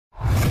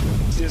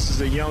This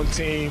is a young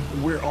team.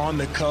 We're on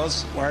the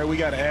cusp. All right, we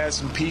got to add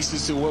some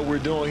pieces to what we're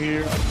doing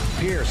here.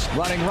 Pierce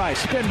running right,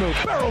 spin move,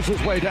 barrels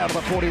his way down to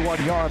the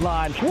 41-yard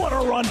line. What a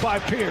run by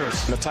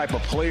Pierce. The type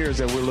of players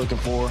that we're looking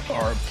for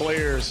are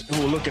players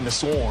who are looking to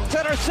swarm. It's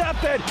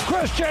intercepted.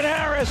 Christian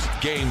Harris.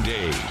 Game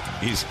day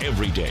is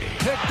every day.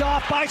 Picked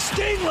off by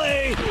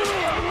Stingley.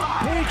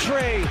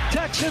 Petrie.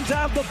 Texans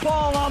have the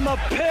ball on the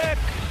pick.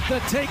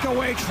 The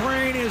takeaway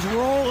train is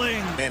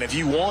rolling. And if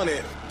you want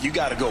it, you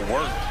got to go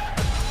work.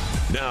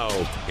 Now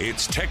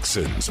it's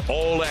Texans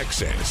All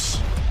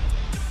Access.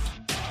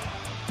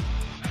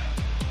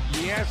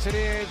 Yes, it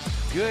is.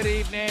 Good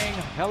evening.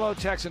 Hello,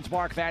 Texans.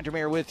 Mark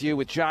Vandermeer with you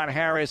with John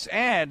Harris.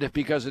 And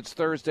because it's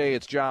Thursday,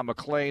 it's John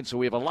McClain. So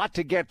we have a lot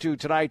to get to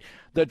tonight.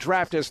 The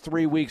draft is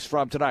 3 weeks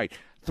from tonight.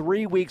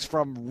 3 weeks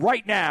from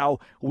right now,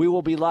 we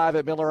will be live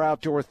at Miller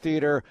Outdoor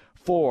Theater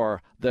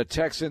for the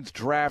Texans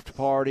draft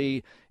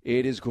party.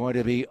 It is going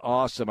to be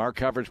awesome. Our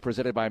coverage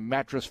presented by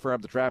Mattress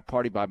Firm, the draft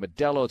party by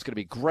Modelo. It's going to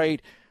be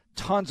great.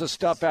 Tons of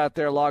stuff out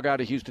there. Log on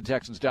to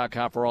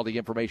HoustonTexans.com for all the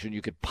information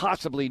you could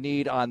possibly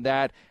need on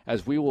that,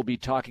 as we will be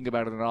talking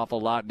about it an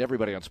awful lot, and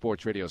everybody on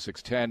Sports Radio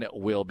 610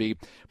 will be.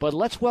 But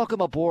let's welcome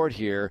aboard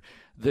here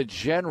the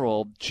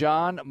General,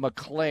 John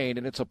McClain,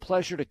 and it's a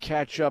pleasure to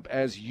catch up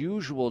as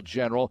usual,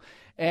 General.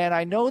 And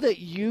I know that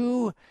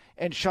you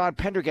and Sean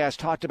Pendergast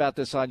talked about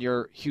this on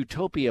your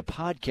Utopia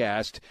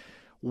podcast.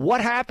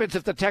 What happens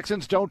if the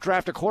Texans don't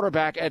draft a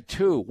quarterback at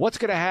 2? What's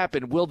going to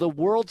happen? Will the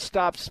world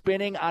stop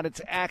spinning on its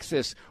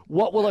axis?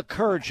 What will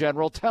occur,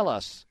 General? Tell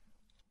us.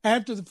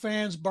 After the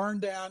fans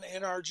burn down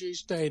NRG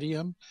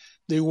Stadium,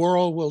 the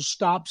world will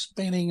stop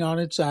spinning on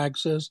its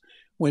axis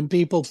when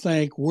people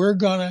think we're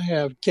going to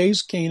have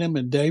Case Keenum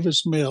and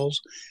Davis Mills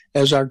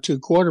as our 2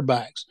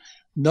 quarterbacks.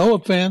 No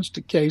offense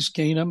to Case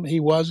Keenum.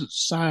 He wasn't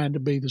signed to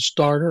be the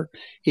starter.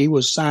 He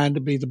was signed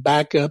to be the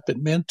backup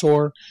and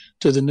mentor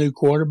to the new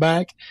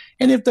quarterback.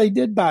 And if they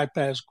did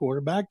bypass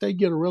quarterback, they'd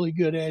get a really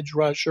good edge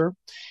rusher.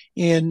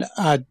 And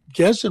I'm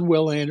guessing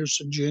Will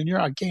Anderson Jr.,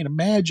 I can't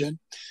imagine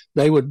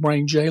they would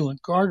bring Jalen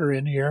Carter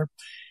in here.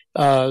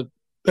 They'd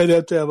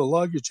have to have a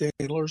luggage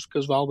handler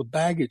because of all the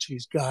baggage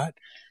he's got.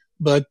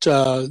 But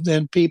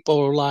then people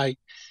are like,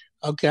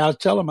 okay, I'll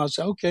tell them, I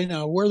say, okay,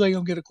 now where are they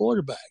going to get a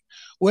quarterback?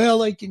 Well,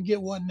 they can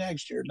get one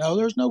next year. No,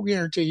 there's no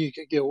guarantee you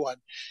can get one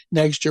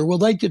next year. Well,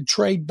 they could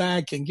trade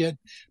back and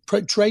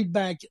trade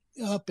back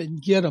up and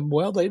get them.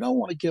 Well, they don't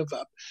want to give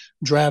up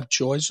draft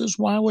choices.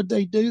 Why would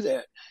they do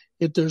that?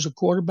 If there's a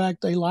quarterback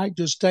they like,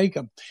 just take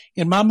them.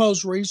 In my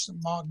most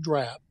recent mock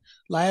draft,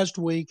 last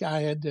week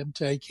I had them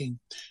taking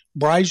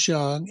Bryce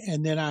Young,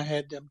 and then I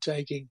had them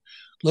taking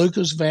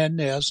Lucas Van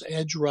Ness,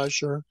 edge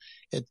rusher,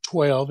 at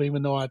 12,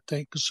 even though I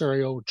think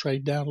Casario would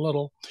trade down a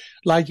little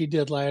like he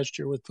did last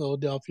year with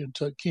Philadelphia and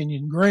took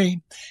Kenyon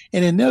Green.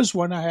 And in this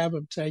one, I have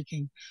him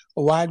taking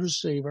a wide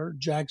receiver,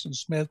 Jackson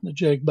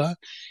Smith-Njigba.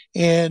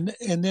 And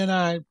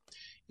then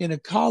in a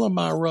column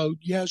I wrote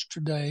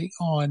yesterday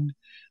on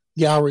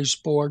Gallery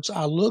Sports,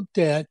 I looked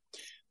at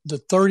the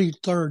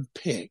 33rd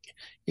pick.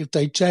 If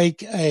they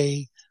take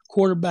a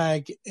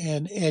quarterback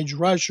and edge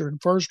rusher in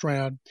first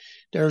round,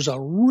 there's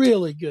a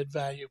really good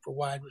value for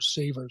wide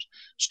receivers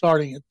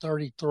starting at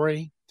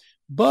 33.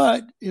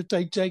 But if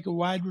they take a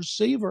wide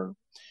receiver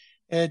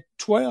at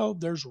 12,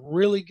 there's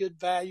really good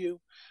value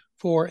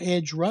for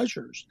edge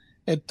rushers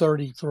at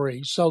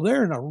 33. So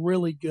they're in a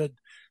really good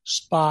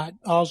spot.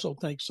 I also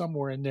think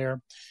somewhere in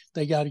there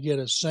they got to get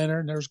a center,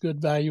 and there's good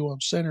value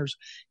on centers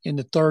in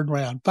the 3rd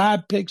round.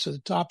 5 picks of the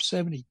top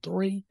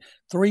 73,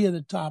 3 of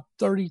the top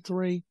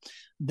 33.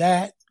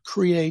 That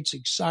creates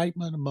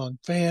excitement among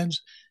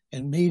fans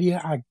and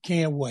media. I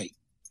can't wait.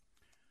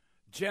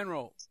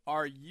 General,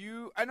 how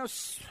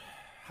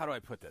do I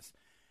put this?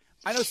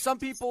 I know some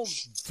people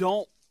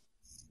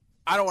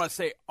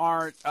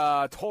aren't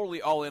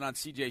totally all in on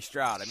C.J.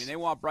 Stroud. I mean, they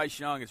want Bryce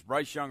Young. It's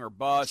Bryce Young or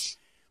bust.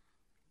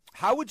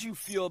 How would you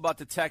feel about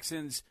the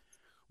Texans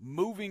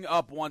moving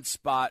up one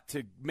spot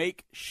to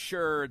make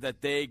sure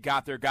that they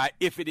got their guy,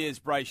 if it is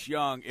Bryce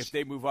Young, if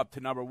they move up to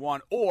number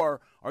 1?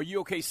 Or are you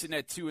okay sitting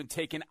at 2 and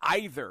taking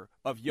either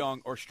of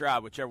Young or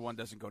Stroud, whichever one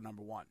doesn't go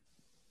number 1?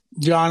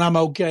 John, I'm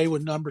okay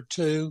with number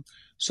 2.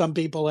 Some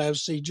people have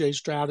C.J.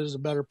 Stroud as a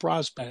better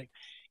prospect.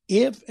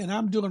 And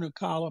I'm doing a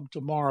column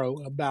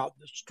tomorrow about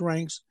the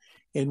strengths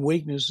and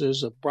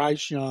weaknesses of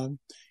Bryce Young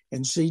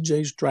and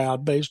C.J.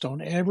 Stroud based on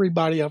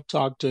everybody I've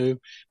talked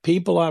to,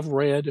 people I've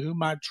read,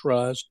 whom I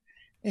trust,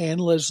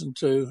 and listened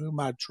to, whom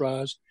I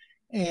trust.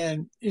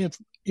 And if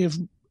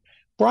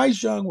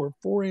Bryce Young were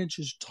 4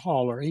 inches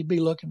taller, he'd be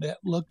looked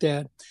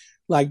at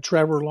like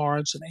Trevor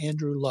Lawrence and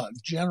Andrew Luck,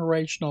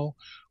 generational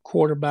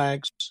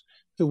quarterbacks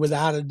who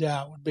without a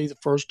doubt would be the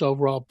first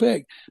overall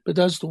pick. But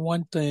that's the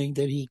one thing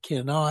that he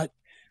cannot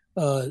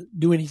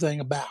do anything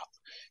about.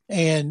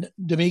 And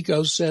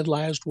D'Amico said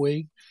last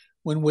week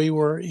when we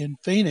were in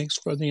Phoenix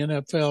for the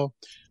NFL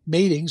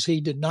meetings,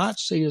 he did not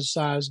see his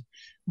size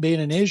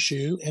being an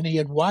issue, and he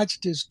had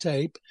watched his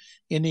tape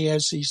in the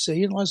SEC.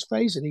 And let's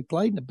face it, he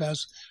played in the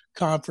best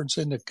conference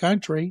in the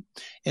country.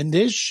 And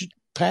this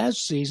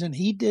past season,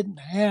 he didn't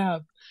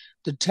have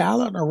the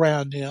talent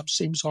around him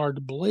seems hard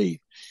to believe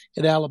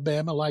at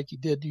Alabama like he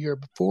did the year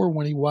before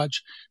when he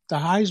watched the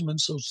Heisman.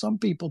 So some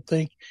people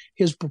think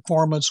his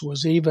performance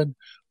was even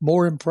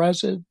more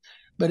impressive.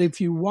 But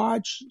if you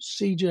watch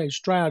C.J.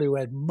 Stroud, who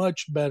had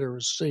much better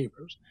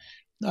receivers,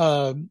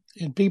 and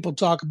people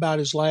talk about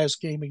his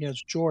last game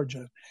against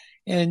Georgia,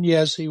 and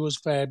yes, he was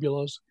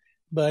fabulous,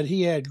 but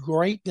he had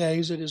great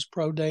days at his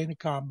pro day in the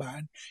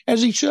combine,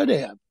 as he should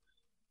have,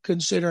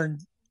 considering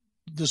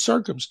the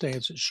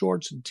circumstances,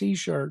 shorts and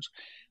T-shirts.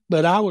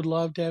 But I would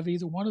love to have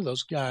either one of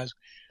those guys.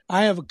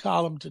 I have a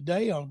column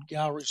today on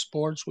Gallery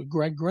Sports with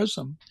Greg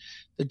Grissom,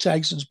 the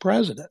Texans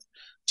president,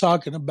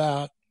 talking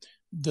about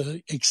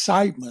the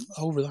excitement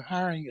over the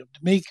hiring of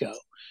D'Amico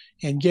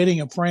and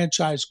getting a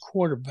franchise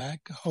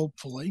quarterback,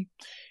 hopefully.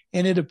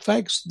 And it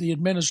affects the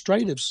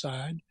administrative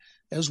side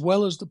as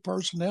well as the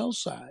personnel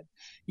side.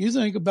 You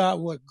think about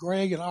what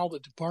Greg and all the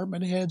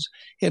department heads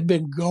have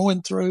been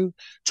going through,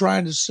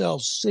 trying to sell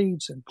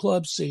seats and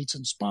club seats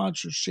and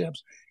sponsorships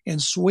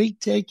and suite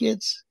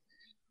tickets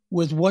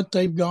with what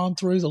they've gone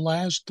through the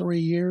last 3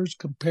 years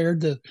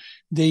compared to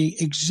the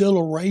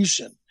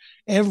exhilaration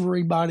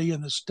everybody in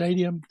the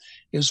stadium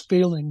is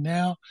feeling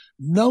now.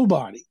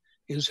 Nobody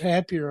is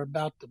happier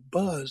about the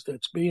buzz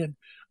that's being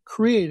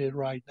created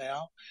right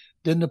now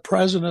than the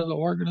president of the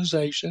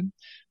organization,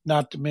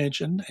 not to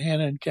mention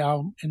Hannah and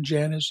Cal and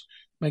Janice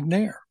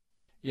McNair.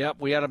 Yep,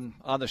 we had them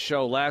on the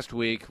show last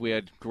week. We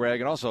had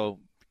Greg and also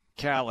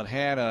Cal and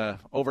Hannah,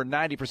 over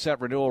 90%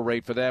 renewal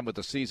rate for them with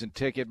the season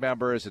ticket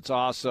members. It's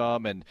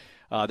awesome, and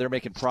they're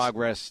making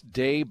progress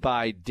day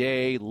by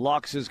day.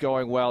 Lux is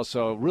going well,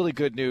 so really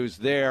good news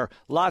there.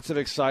 Lots of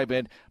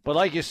excitement. But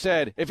like you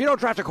said, if you don't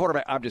draft a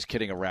quarterback, I'm just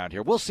kidding around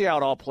here. We'll see how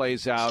it all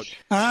plays out.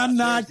 I'm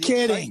not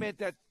kidding.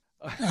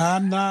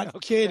 I'm not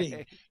Okay.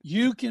 kidding.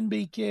 You can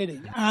be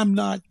kidding. I'm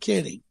not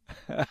kidding.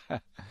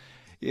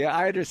 Yeah,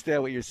 I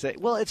understand what you're saying.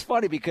 Well, it's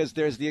funny because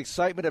there's the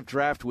excitement of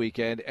draft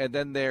weekend, and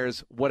then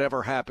there's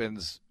whatever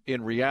happens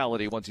in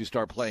reality once you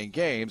start playing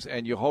games,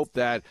 and you hope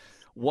that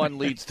one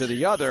leads to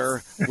the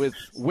other with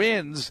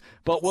wins,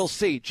 but we'll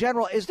see.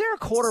 General, is there a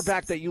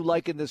quarterback that you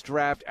like in this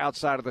draft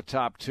outside of the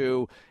top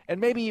two,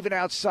 and maybe even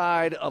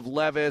outside of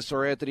Levis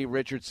or Anthony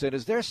Richardson?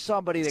 Is there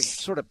somebody that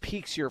sort of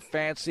piques your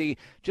fancy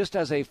just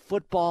as a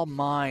football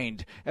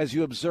mind as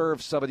you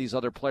observe some of these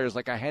other players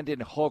like a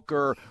Hendon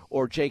Hooker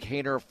or Jake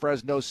Haener of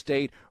Fresno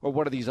State or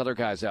one of these other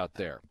guys out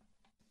there?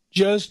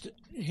 Just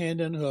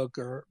Hendon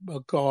Hooker,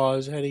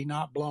 because had he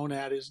not blown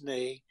out his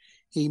knee,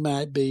 he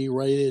might be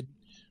rated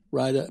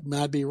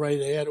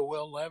ahead of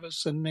Will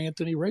Levis and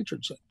Anthony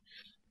Richardson.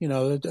 You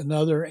know,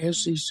 another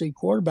SEC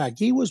quarterback.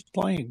 He was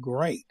playing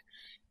great.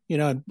 You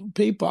know,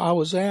 I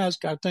was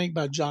asked, I think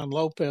by John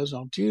Lopez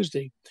on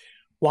Tuesday,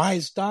 why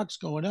his stock's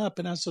going up.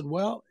 And I said,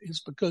 well,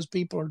 it's because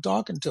people are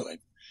talking to him.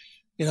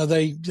 You know,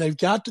 they've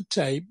got the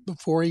tape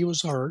before he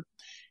was hurt,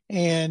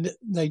 and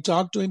they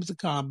talked to him at the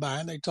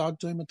combine. They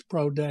talked to him at the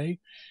pro day.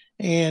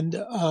 And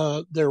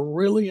they're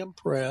really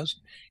impressed.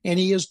 And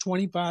he is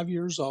 25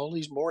 years old.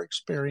 He's more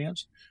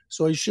experienced,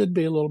 so he should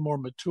be a little more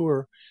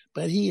mature.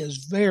 But he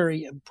is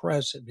very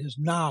impressive, his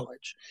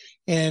knowledge.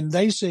 And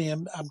they see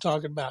him, I'm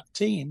talking about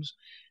teams,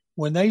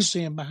 when they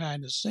see him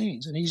behind the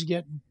scenes. And he's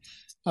getting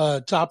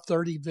top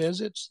 30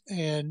 visits.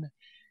 And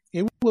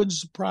it wouldn't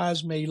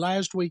surprise me.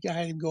 Last week I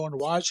had him going to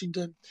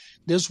Washington.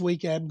 This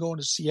week I had him going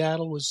to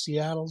Seattle with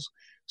Seattle's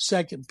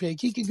second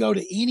pick. He could go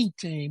to any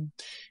team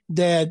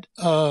that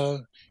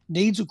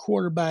needs a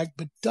quarterback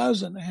but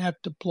doesn't have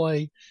to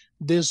play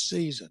this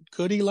season.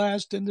 Could he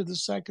last into the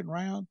second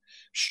round?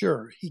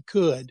 Sure, he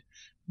could.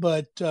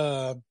 But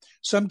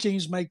some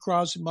teams may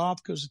cross him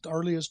off because the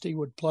earliest he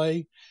would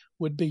play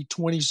would be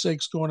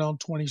 26 going on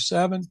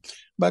 27.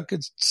 But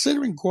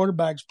considering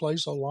quarterbacks play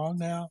so long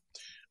now,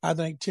 I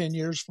think 10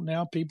 years from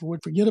now, people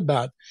would forget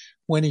about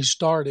when he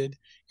started.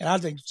 And I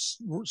think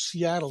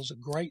Seattle's a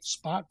great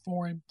spot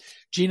for him.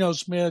 Geno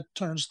Smith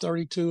turns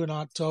 32 in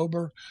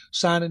October,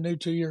 signed a new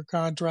 2-year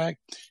contract.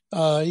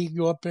 He can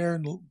go up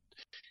there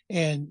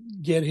and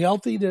get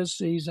healthy this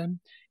season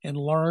and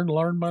learn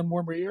one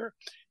more year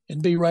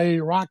and be ready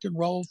to rock and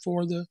roll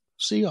for the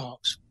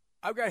Seahawks.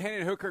 I've got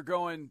Hendon Hooker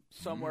going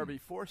somewhere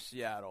before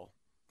Seattle.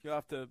 You'll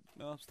have to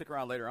stick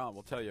around later on.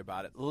 We'll tell you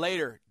about it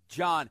later.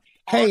 John.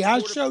 Hey, I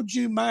showed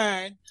you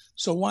mine,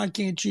 so why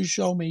can't you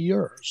show me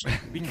yours?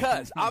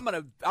 Because I'm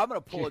gonna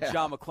pull a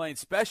John McClain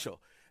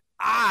special.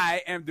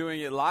 I am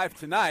doing it live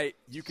tonight.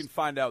 You can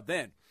find out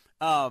then.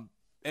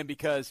 And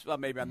because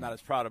maybe I'm not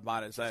as proud of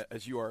mine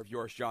as you are of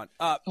yours, John.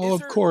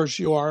 Of course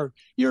you are.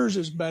 Yours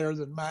is better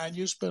than mine.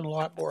 You spend a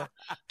lot more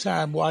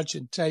time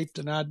watching tape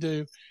than I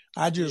do.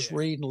 I just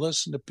read and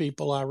listen to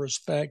people I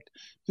respect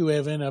who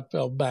have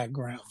NFL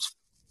backgrounds.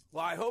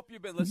 Well, I hope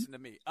you've been listening to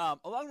me.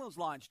 Along those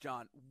lines,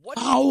 John,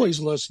 I always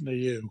listen to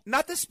you.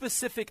 Not the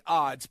specific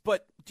odds,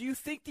 but do you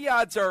think the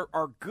odds are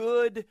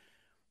good,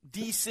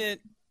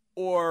 decent,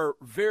 or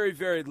very,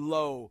 very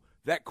low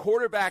that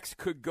quarterbacks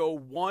could go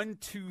 1,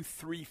 2,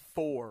 3,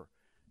 4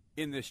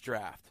 in this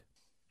draft?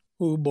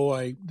 Oh,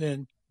 boy.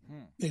 Then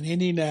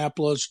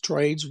Indianapolis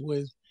trades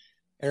with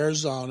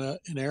Arizona,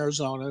 and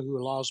Arizona,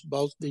 who lost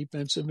both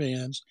defensive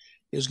ends,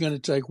 is going to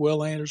take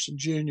Will Anderson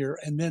Jr.,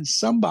 and then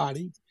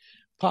somebody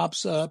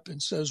pops up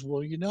and says,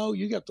 well, you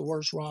got the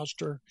worst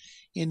roster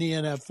in the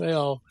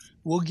NFL.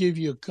 We'll give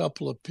you a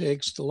couple of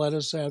picks to let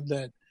us have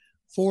that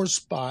fourth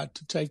spot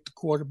to take the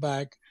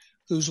quarterback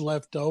who's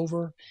left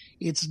over.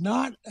 It's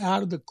not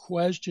out of the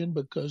question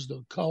because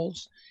the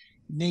Colts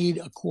need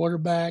a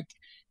quarterback,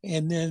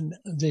 and then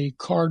the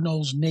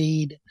Cardinals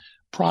need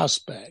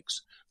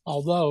prospects,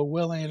 although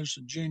Will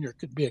Anderson Jr.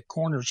 could be a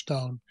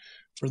cornerstone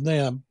for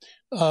them.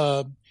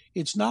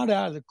 It's not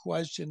out of the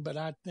question, but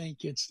I think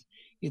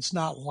it's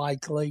not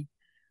likely.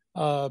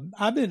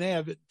 I've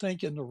been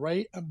thinking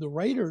the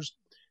Raiders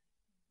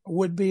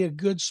would be a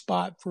good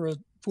spot for a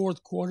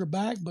fourth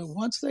quarterback, but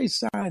once they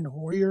sign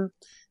Hoyer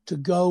to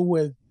go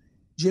with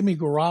Jimmy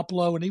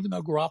Garoppolo, and even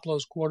though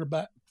Garoppolo's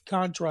quarterback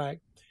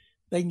contract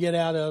they can get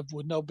out of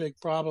with no big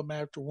problem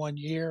after 1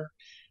 year,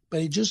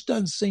 but it just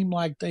doesn't seem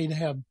like they'd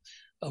have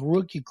a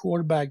rookie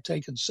quarterback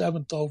taken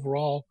 7th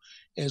overall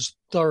as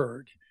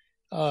third,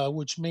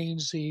 which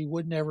means he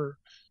would never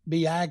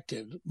be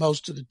active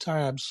most of the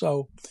time.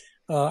 So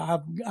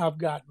I've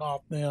gotten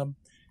off them,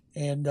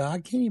 and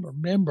I can't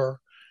even remember.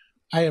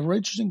 I had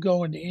Richardson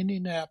going to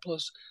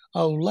Indianapolis.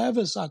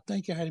 Levis, I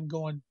think I had him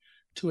going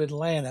to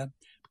Atlanta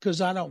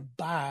because I don't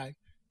buy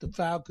the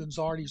Falcons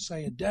already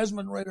saying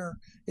Desmond Ridder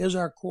is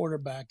our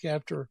quarterback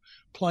after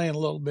playing a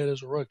little bit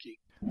as a rookie.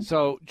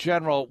 So,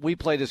 General, we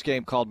play this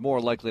game called More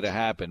Likely to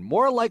Happen.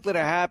 More likely to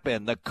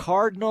happen, the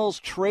Cardinals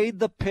trade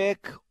the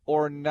pick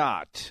or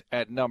not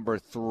at number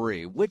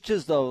 3. Which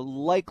is the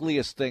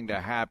likeliest thing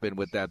to happen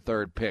with that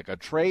third pick, a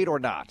trade or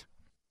not?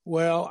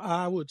 Well,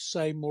 I would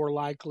say more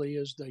likely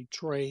is they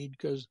trade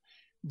because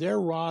their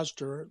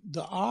roster,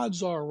 the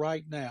odds are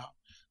right now,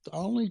 the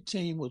only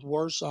team with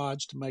worse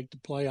odds to make the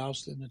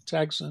playoffs than the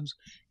Texans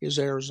is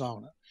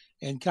Arizona.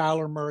 And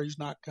Kyler Murray's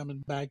not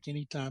coming back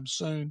anytime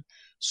soon.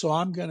 So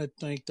I'm going to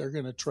think they're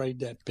going to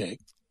trade that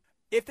pick.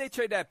 If they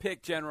trade that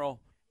pick,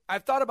 General,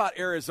 I've thought about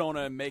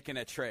Arizona and making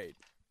a trade.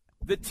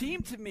 The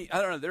team to me,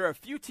 I don't know, there are a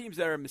few teams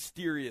that are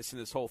mysterious in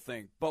this whole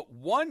thing, but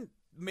one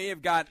may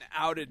have gotten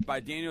outed by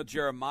Daniel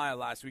Jeremiah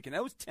last week, and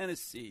that was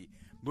Tennessee,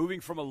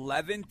 moving from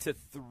 11 to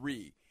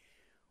 3.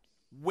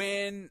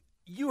 When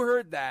you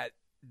heard that,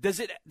 does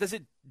it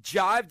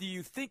jive? Do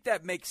you think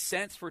that makes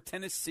sense for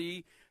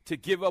Tennessee to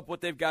give up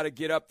what they've got to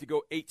get up to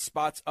go 8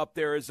 spots up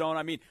to Arizona?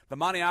 I mean, the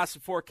Monty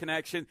Ossenfort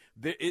connection,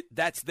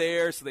 that's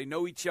there, so they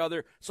know each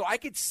other. So I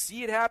could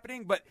see it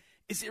happening, but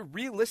is it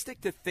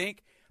realistic to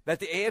think that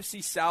the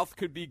AFC South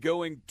could be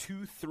going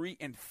 2, 3,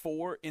 and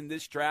 4 in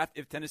this draft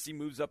if Tennessee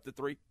moves up to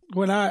 3?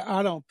 When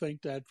I don't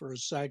think that for a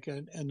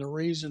second, and the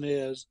reason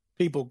is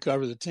people who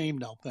cover the team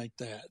don't think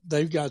that.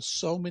 They've got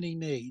so many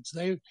needs.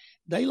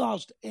 They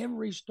lost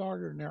every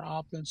starter in their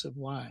offensive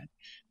line.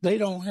 They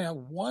don't have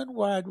one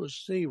wide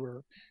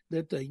receiver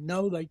that they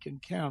know they can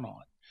count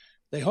on.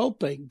 They hope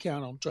they can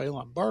count on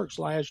Treylon Burks,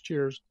 last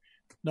year's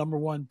number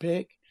 1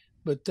 pick,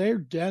 but they're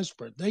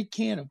desperate. They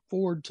can't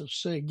afford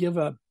to give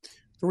up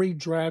 3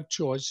 draft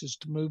choices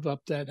to move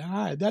up that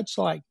high. That's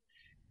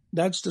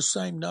the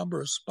same number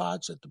of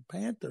spots that the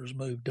Panthers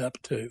moved up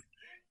to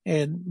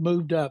and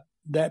moved up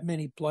that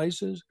many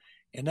places,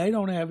 and they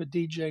don't have a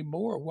DJ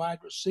Moore, wide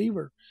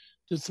receiver,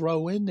 to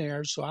throw in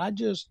there. So I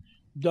just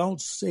don't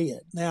see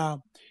it.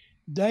 Now,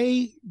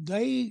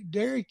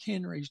 Derrick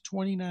Henry's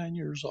 29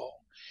 years old.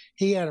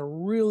 He had a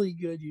really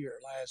good year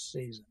last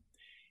season.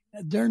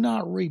 They're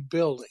not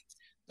rebuilding.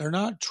 They're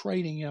not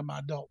trading him, I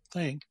don't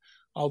think,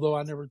 although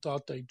I never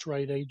thought they'd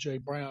trade A.J.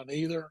 Brown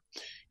either.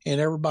 And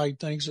everybody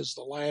thinks it's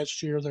the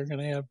last year they're going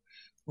to have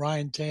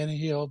Ryan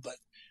Tannehill. But,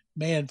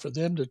 man, for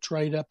them to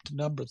trade up to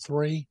number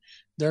 3,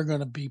 they're going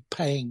to be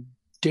paying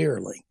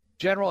dearly.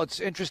 General, it's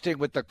interesting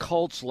with the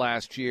Colts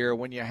last year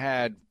when you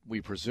had,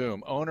 we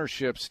presume,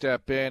 ownership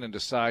step in and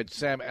decide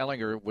Sam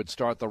Ehlinger would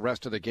start the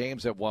rest of the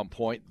games at one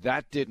point.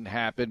 That didn't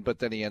happen, but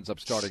then he ends up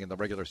starting in the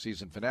regular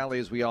season finale.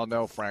 As we all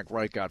know, Frank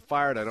Reich got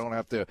fired. I don't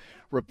have to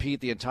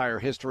repeat the entire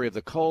history of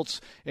the Colts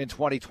in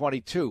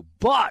 2022.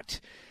 But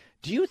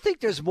do you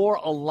think there's more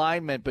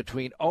alignment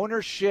between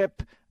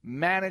ownership,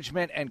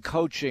 management, and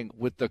coaching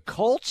with the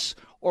Colts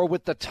or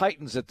with the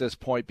Titans at this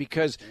point?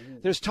 Because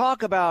there's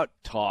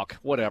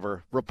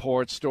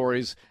reports,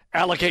 stories,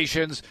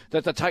 allegations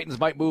that the Titans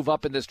might move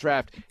up in this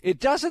draft. It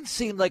doesn't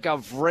seem like a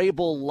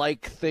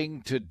Vrabel-like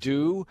thing to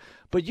do,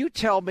 but you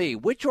tell me,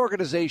 which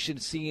organization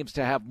seems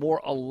to have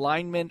more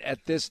alignment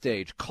at this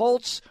stage,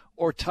 Colts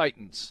or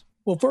Titans?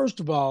 Well, first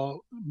of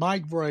all,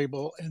 Mike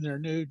Vrabel and their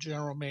new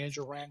general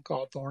manager, Rand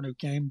Cawthorn, who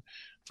came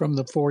from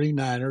the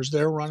 49ers,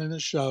 they're running the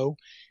show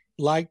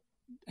like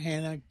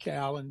Hannah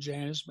Cal and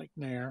Janice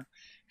McNair.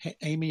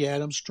 Amy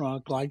Adams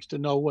Strunk likes to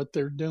know what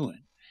they're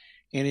doing.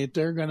 And if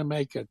they're going to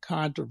make a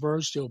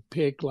controversial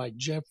pick like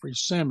Jeffrey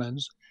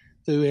Simmons,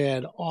 who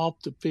had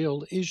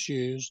off-the-field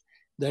issues,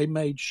 they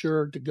made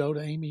sure to go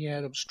to Amy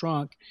Adams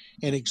Strunk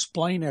and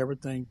explain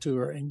everything to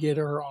her and get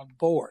her on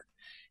board.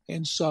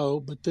 And so,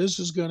 but this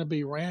is going to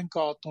be Rand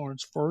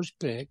Cawthorn's first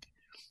pick.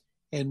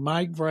 and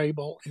Mike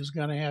Vrabel is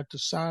going to have to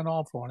sign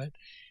off on it.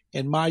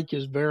 And Mike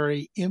is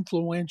very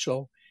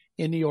influential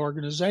in the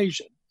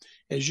organization.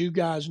 As you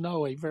guys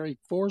know, a very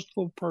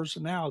forceful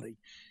personality.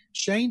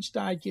 Shane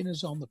Steichen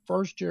is on the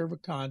first year of a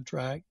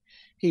contract.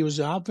 He was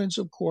the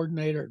offensive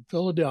coordinator at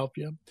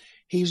Philadelphia.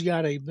 He's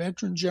got a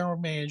veteran general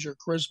manager,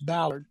 Chris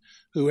Ballard,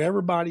 who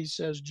everybody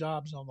says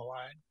job's on the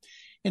line.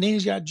 And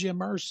he's got Jim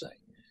Irsay.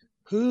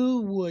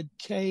 Who would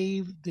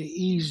cave the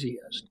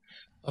easiest?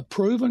 A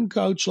proven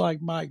coach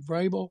like Mike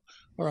Vrabel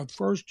or a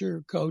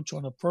first-year coach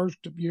on the first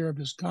year of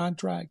his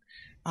contract?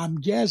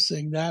 I'm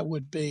guessing that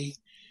would be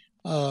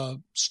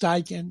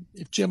Steichen.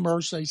 If Jim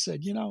Irsay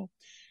said,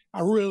 I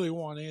really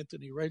want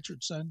Anthony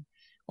Richardson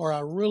or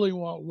I really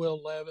want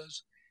Will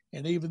Levis,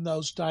 and even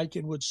though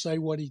Steichen would say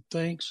what he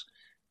thinks,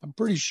 I'm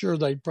pretty sure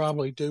they'd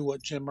probably do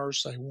what Jim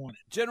Irsay wanted.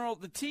 General,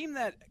 the team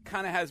that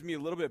kind of has me a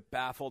little bit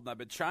baffled, and I've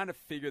been trying to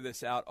figure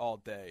this out all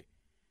day,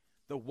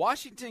 the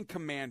Washington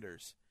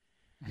Commanders.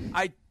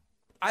 I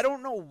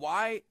don't know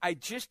why. I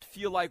just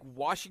feel like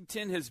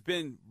Washington has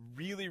been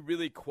really,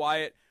 really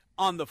quiet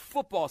on the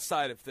football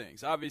side of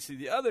things. Obviously,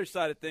 the other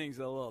side of things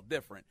is a little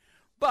different.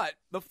 But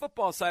the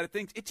football side of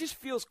things, it just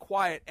feels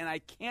quiet, and I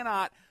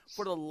cannot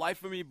for the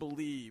life of me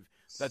believe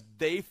that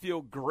they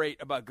feel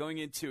great about going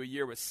into a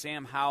year with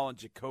Sam Howell and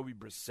Jacoby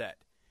Brissett.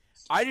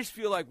 I just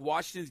feel like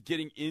Washington's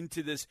getting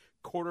into this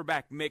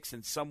quarterback mix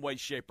in some way,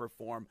 shape, or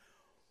form.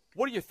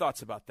 What are your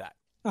thoughts about that?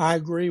 I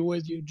agree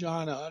with you,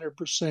 John,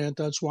 100%.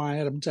 That's why I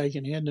had them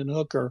taking Hendon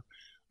Hooker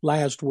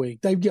last week.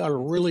 They've got a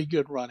really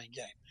good running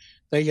game.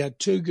 They got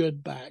two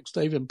good backs.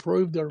 They've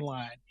improved their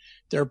line.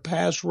 Their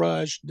pass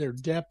rush, their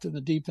depth in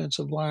the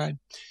defensive line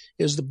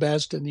is the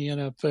best in the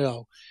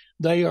NFL.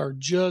 They are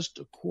just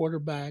a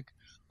quarterback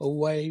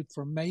away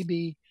from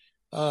maybe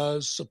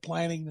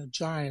supplanting the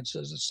Giants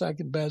as the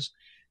second best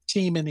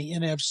team in the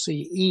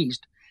NFC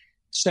East.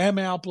 Sam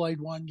Howell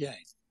played one game.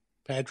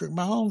 Patrick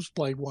Mahomes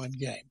played one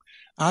game.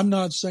 I'm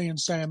not saying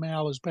Sam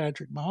Howell is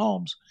Patrick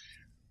Mahomes,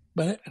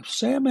 but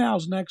Sam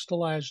Howell's next to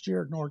last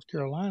year at North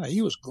Carolina.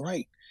 He was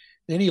great.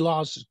 Then he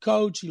lost his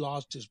coach, he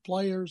lost his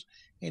players,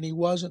 and he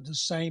wasn't the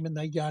same, and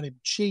they got him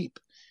cheap.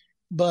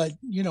 But,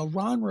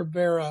 Ron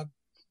Rivera,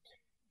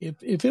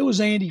 if it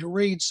was Andy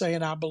Reid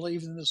saying, I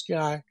believe in this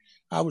guy,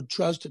 I would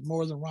trust it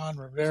more than Ron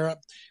Rivera.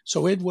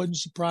 So it wouldn't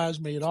surprise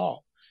me at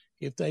all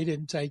if they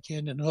didn't take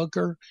Hendon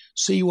Hooker,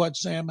 see what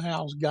Sam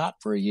Howell's got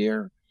for a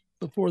year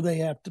before they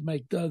have to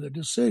make the other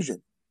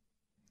decision.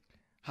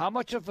 How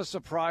much of a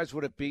surprise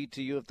would it be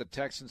to you if the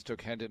Texans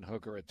took Hendon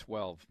Hooker at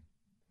 12?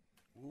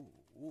 Ooh.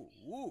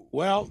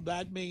 Well,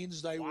 that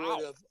means they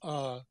would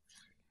have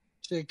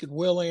taken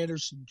Will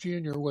Anderson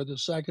Jr. with the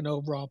second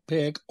overall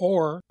pick,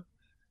 or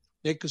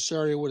Nick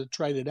Caserio would have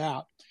traded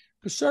out.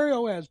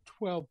 Caserio has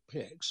 12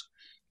 picks.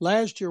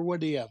 Last year, what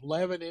did he have?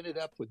 11, ended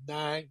up with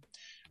 9.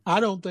 I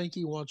don't think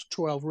he wants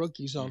 12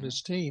 rookies on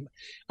his team.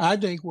 I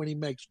think when he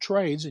makes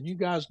trades, and you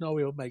guys know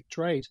he'll make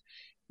trades,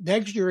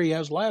 next year he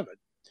has 11,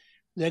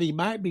 that he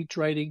might be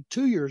trading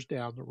 2 years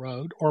down the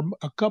road or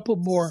a couple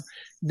more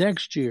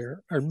next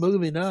year or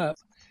moving up.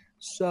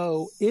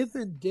 So if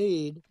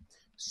indeed,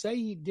 say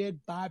he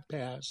did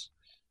bypass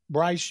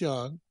Bryce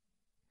Young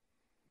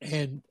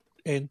and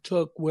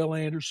took Will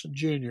Anderson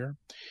Jr.,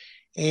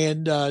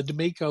 and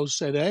D'Amico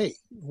said, hey,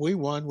 we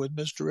won with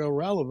Mr.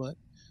 Irrelevant,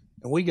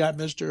 and we got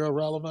Mr.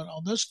 Irrelevant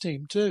on this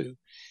team too.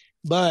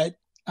 But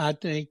I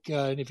think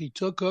if he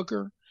took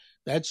Hooker,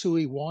 that's who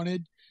he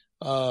wanted,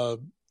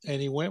 and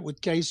he went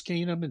with Case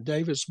Keenum and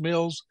Davis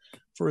Mills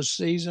for a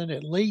season,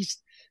 at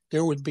least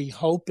there would be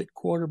hope at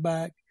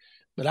quarterback.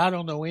 But I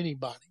don't know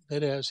anybody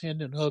that has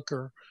Hendon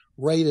Hooker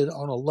rated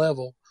on a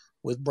level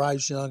with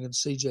Bryce Young and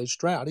C.J.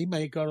 Stroud. He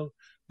may go to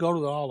the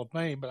Hall of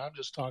Fame, but I'm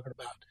just talking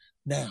about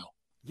now.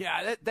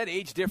 Yeah, that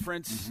age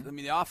difference. I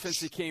mean, the offense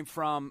he came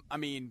from. I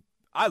mean,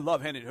 I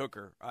love Hendon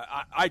Hooker.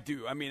 I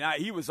do. I mean,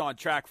 he was on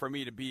track for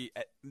me to be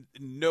at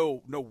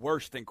no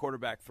worse than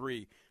quarterback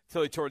 3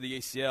 until he tore the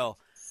ACL.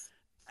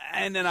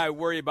 And then I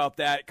worry about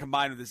that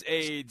combined with his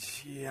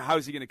age. Yeah, how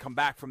is he going to come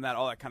back from that?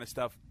 All that kind of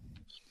stuff.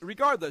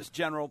 Regardless,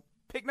 General,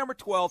 pick number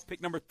 12,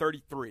 pick number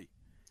 33.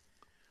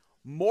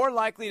 More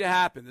likely to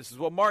happen. This is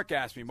what Mark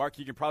asked me. Mark,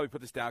 you can probably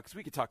put this down because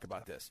we could talk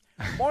about this.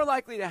 More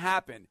likely to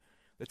happen.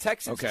 The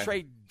Texans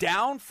trade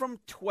down from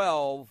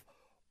 12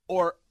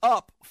 or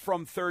up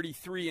from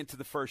 33 into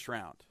the first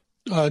round.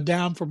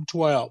 Down from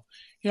 12.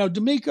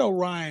 D'Amico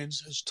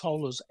Ryans has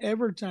told us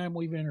every time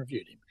we've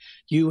interviewed him,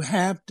 you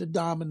have to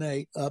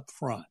dominate up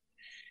front.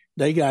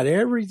 They got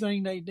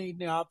everything they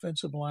need in the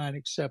offensive line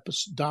except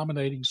a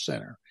dominating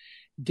center.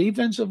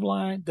 Defensive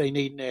line, they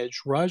need an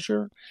edge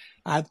rusher.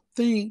 I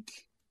think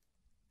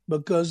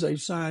because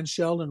they've signed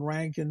Sheldon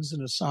Rankins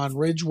and Hassan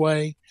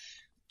Ridgeway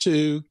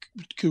to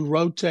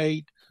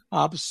rotate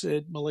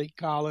opposite Malik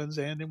Collins,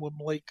 and then when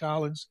Malik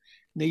Collins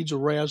needs a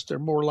rest, they're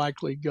more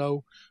likely to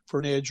go for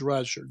an edge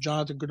rusher.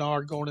 Jonathan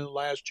Gennard going in the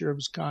last year of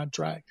his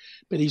contract,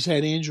 but he's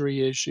had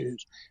injury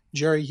issues.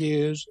 Jerry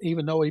Hughes,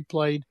 even though he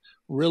played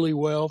really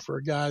well for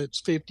a guy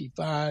that's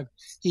 55,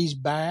 he's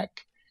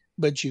back.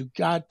 but you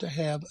got to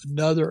have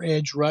another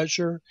edge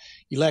rusher.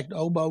 You let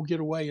Obo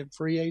get away in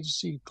free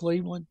agency to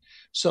Cleveland.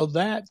 So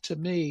that, to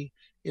me,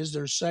 is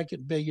their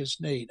second biggest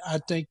need. I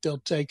think they'll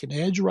take an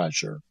edge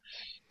rusher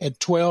at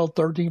 12,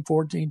 13,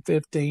 14,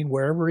 15,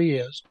 wherever he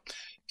is.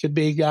 Could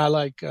be a guy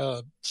like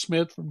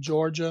Smith from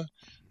Georgia.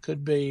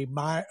 Could be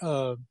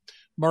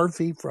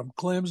Murphy from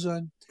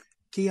Clemson.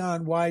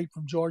 Keon White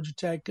from Georgia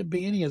Tech. Could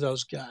be any of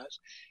those guys.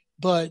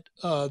 But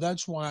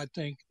that's why I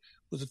think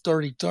with the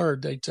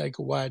 33rd, they take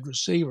a wide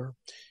receiver.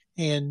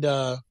 And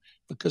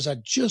because I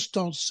just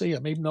don't see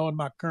him, even though in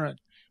my current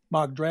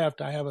mock draft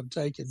I have him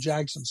taking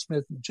Jackson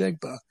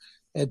Smith-Njigba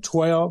at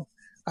 12,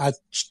 I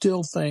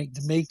still think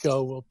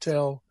D'Amico will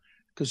tell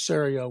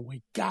Caserio,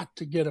 we got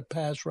to get a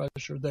pass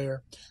rusher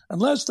there,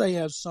 unless they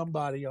have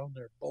somebody on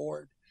their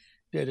board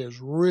that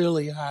is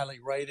really highly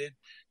rated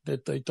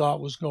that they thought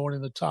was going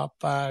in the top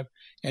 5,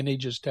 and they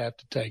just have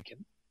to take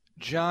him.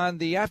 John,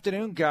 the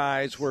afternoon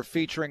guys were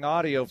featuring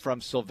audio from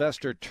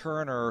Sylvester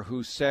Turner,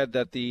 who said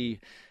that the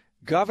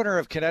governor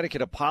of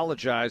Connecticut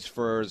apologized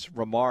for his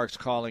remarks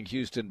calling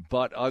Houston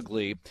butt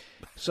ugly.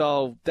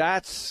 So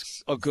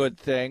that's a good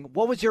thing.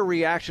 What was your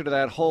reaction to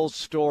that whole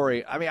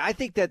story? I mean, I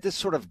think that this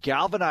sort of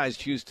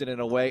galvanized Houston in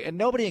a way, and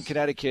nobody in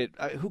Connecticut,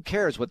 who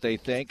cares what they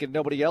think, and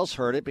nobody else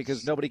heard it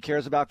because nobody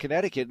cares about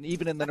Connecticut, and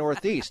even in the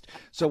Northeast.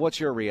 So what's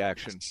your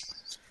reaction?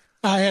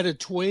 I had a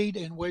tweet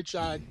in which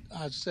I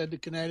said to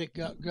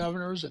Connecticut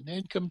governors an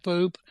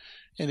nincompoop,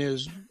 and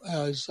as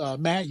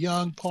Matt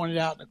Young pointed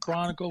out in the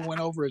Chronicle, went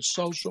over his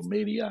social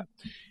media.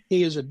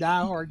 He is a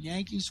diehard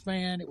Yankees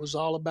fan. It was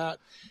all about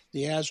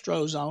the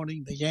Astros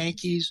owning the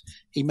Yankees.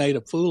 He made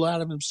a fool out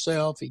of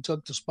himself. He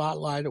took the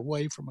spotlight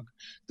away from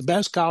the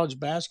best college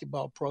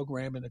basketball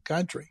program in the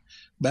country,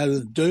 better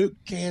than Duke,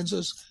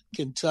 Kansas,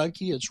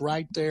 Kentucky. It's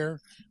right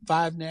there.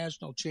 5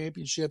 national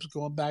championships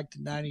going back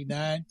to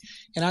 99.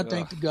 And I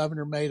think the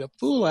governor made a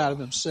fool out of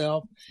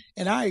himself.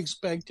 And I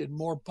expected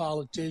more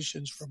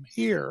politicians from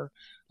here,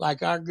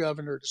 like our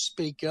governor, to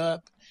speak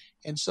up.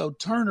 And so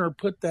Turner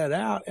put that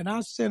out. And I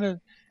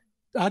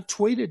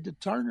tweeted to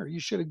Turner, you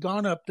should have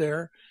gone up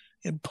there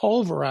and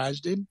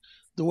pulverized him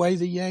the way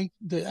the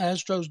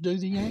Astros do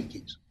the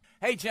Yankees.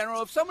 Hey,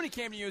 General, if somebody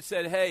came to you and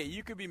said, hey,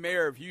 you could be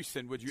mayor of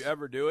Houston, would you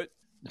ever do it?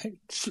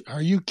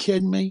 Are you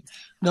kidding me?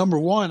 Number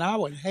one, I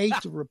would hate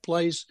to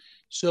replace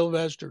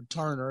Sylvester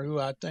Turner, who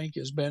I think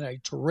has been a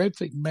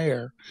terrific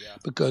mayor,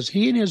 because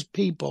he and his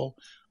people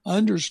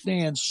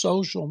understand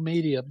social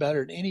media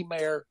better than any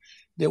mayor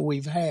that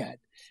we've had.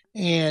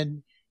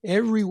 And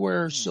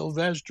everywhere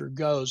Sylvester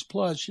goes,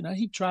 plus,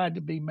 he tried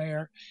to be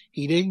mayor.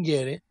 He didn't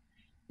get it.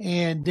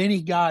 And then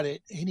he got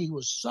it, and he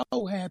was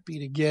so happy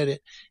to get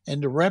it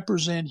and to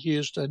represent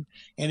Houston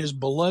and his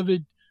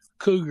beloved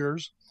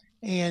Cougars.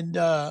 And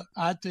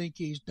I think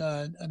he's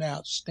done an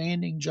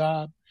outstanding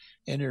job,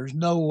 and there's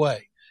no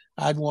way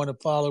I'd want to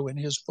follow in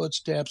his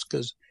footsteps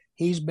because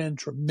he's been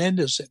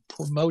tremendous at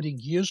promoting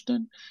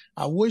Houston.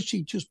 I wish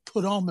he'd just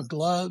put on the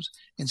gloves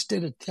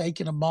instead of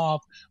taking them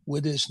off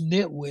with this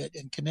nitwit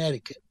in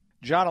Connecticut.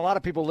 John, a lot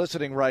of people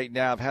listening right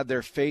now have had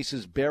their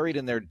faces buried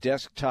in their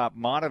desktop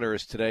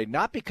monitors today,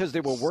 not because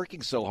they were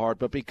working so hard,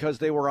 but because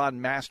they were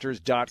on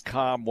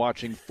Masters.com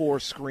watching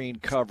 4-screen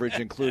coverage,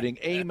 including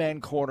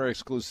Amen Corner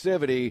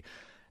exclusivity.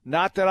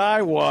 Not that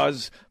I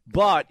was,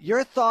 but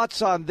your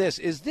thoughts on this.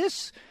 Is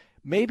this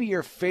maybe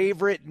your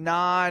favorite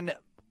one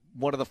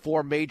of the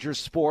 4 major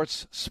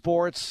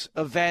sports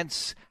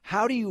events?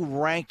 How do you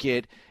rank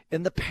it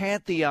in the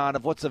pantheon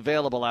of what's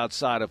available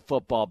outside of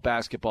football,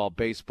 basketball,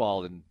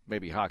 baseball, and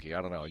maybe hockey?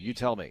 I don't know. You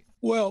tell me.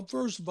 Well,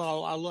 first of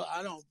all,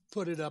 I don't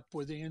put it up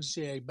with the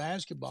NCAA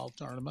basketball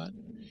tournament.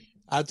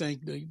 I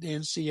think the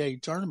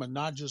NCAA tournament,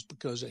 not just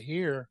because of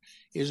here,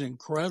 is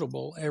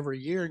incredible every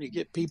year, and you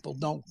get people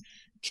don't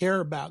care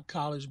about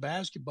college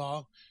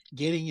basketball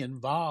getting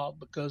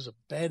involved because of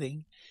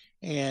betting.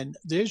 And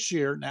this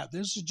year, now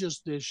this is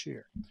just this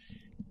year,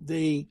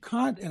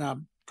 and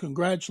I'm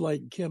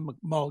congratulating Kim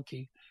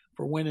McMulkey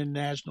for winning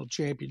national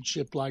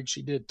championship like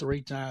she did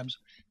 3 times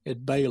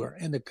at Baylor.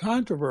 And the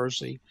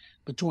controversy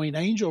between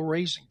Angel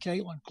Reese and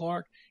Caitlin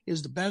Clark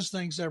is the best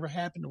thing's ever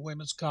happened to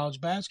women's college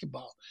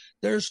basketball.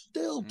 They're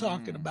still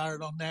talking about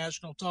it on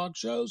national talk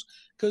shows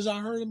because I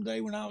heard them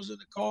today when I was in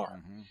the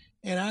car.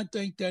 And I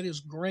think that is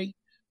great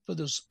for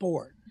the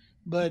sport.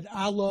 But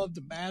I love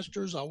the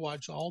Masters. I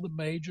watch all the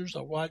majors.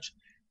 I watch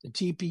the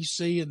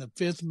TPC and the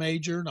 5th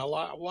major, and I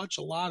watch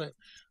a lot of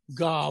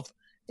golf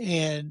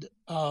and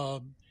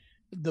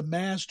the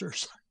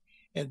Masters.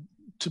 And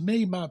to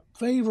me, my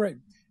favorite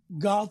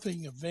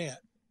golfing event,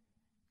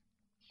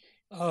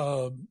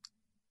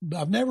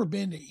 I've never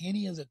been to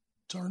any of the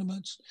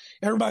tournaments.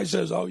 Everybody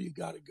says, oh, you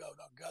got to go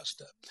to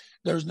Augusta.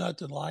 There's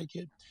nothing like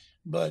it.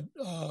 But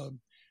I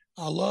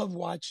love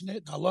watching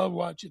it. I love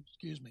watching,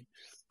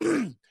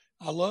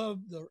 I love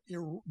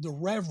the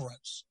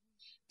reverence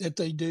that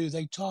they do.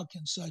 They talk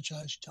in such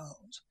hushed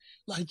tones,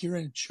 like you're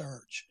in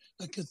church,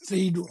 a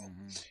cathedral.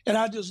 And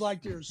I just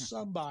like there's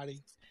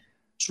somebody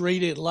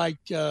treat it like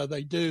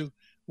they do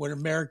when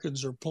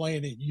Americans are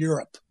playing in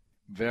Europe.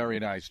 Very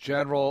nice,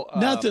 General.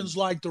 Nothing's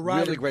like the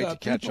Ryder Really great Cup.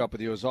 to catch up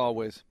with you as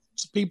always.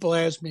 People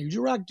ask me, would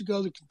you like to go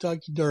to the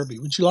Kentucky Derby?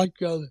 Would you like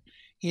to go to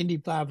the Indy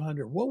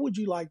 500? What would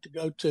you like to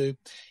go to?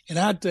 And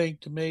I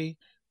think, to me,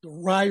 the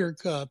Ryder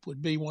Cup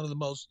would be one of the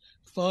most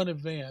fun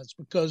events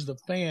because the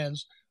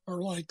fans are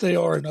like they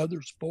are in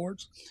other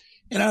sports.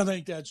 And I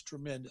think that's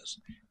tremendous.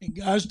 And,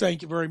 guys,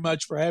 thank you very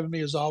much for having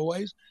me as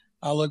always.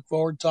 I look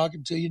forward to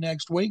talking to you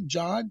next week.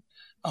 John,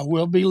 I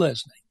will be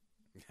listening.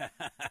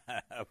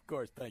 Of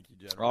course. Thank you,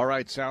 General. All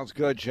right. Sounds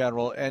good,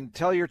 General. And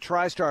tell your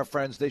TriStar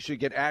friends they should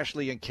get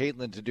Ashley and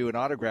Caitlin to do an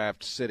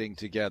autographed sitting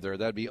together.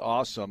 That'd be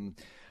awesome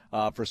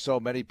for so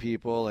many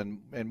people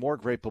and more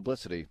great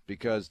publicity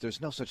because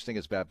there's no such thing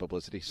as bad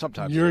publicity.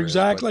 Sometimes you're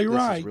exactly this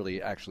right. has really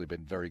actually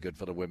been very good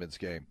for the women's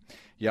game.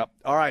 Yep.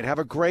 All right. Have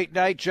a great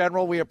night,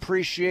 General. We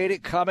appreciate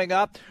it. Coming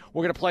up,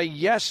 we're going to play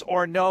Yes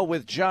or No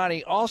with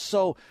Johnny.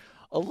 Also,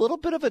 a little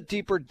bit of a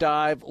deeper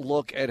dive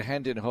look at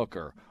Hendon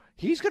Hooker.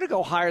 He's going to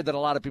go higher than a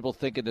lot of people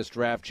think in this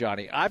draft,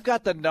 Johnny. I've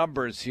got the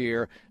numbers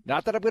here.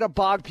 Not that I'm going to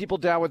bog people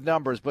down with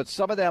numbers, but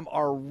some of them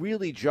are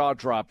really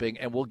jaw-dropping,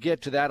 and we'll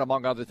get to that,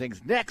 among other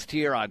things, next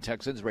here on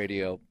Texans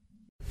Radio.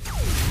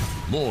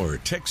 More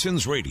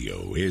Texans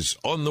Radio is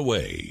on the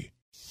way.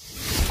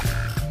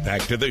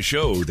 Back to the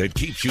show that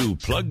keeps you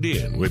plugged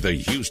in with the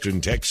Houston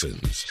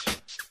Texans.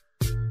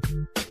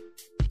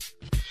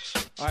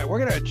 All right, we're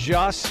going to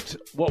adjust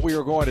what we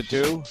were going to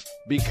do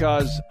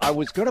because I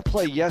was going to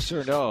play Yes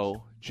or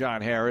No,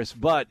 John Harris,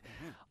 but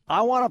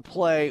I want to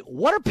play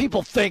What Are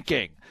People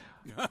Thinking?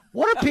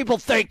 What are people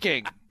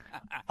thinking?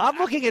 I'm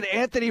looking at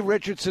Anthony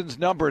Richardson's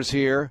numbers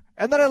here,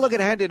 and then I look at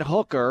Hendon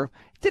Hooker.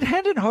 Did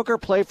Hendon Hooker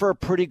play for a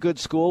pretty good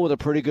school with a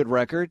pretty good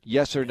record?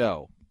 Yes or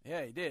no?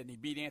 Yeah, he did. And he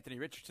beat Anthony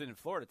Richardson in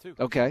Florida, too.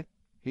 Okay.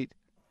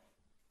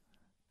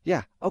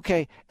 Yeah,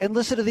 okay. And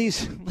listen to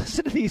these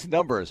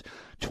numbers.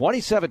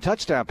 27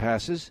 touchdown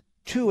passes,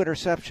 2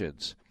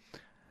 interceptions.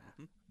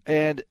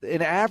 And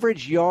an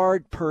average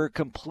yard per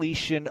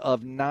completion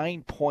of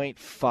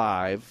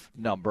 9.5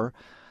 number.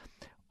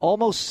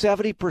 Almost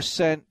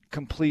 70%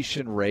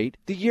 completion rate.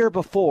 The year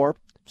before,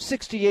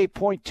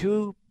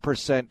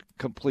 68.2%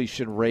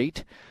 completion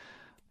rate.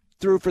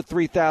 Threw for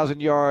 3,000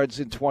 yards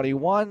in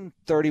 21,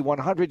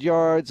 3,100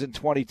 yards in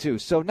 22.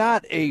 So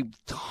not a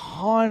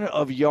ton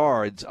of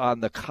yards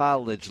on the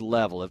college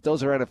level. If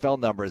those are NFL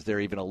numbers, they're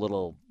even a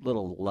little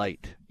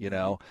light, you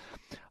know.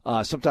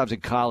 Sometimes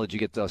in college you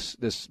get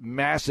this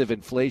massive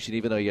inflation,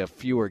 even though you have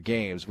fewer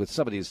games with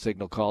some of these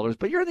signal callers.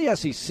 But you're in the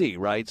SEC,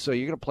 right? So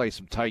you're going to play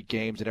some tight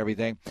games and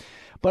everything.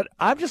 But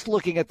I'm just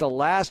looking at the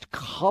last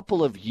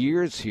couple of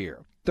years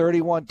here.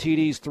 31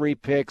 TDs, 3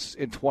 picks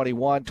in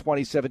 21,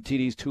 27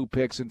 TDs, 2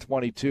 picks in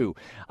 22.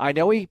 I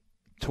know he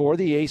tore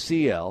the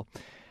ACL,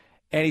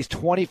 and he's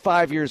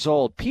 25 years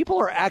old. People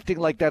are acting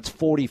like that's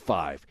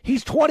 45.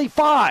 He's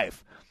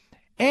 25.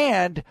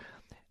 And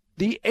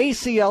the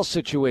ACL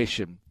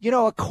situation, you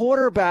know, a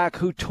quarterback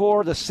who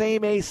tore the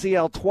same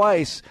ACL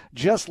twice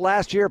just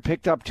last year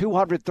picked up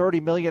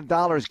 $230 million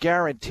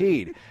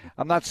guaranteed.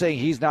 I'm not saying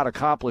he's not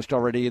accomplished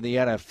already in the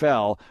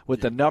NFL with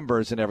the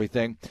numbers and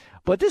everything.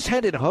 But this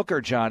Hendon Hooker,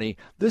 Johnny,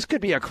 this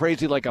could be a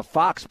crazy, like a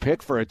Fox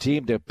pick for a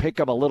team to pick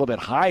him a little bit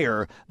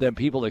higher than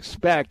people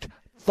expect.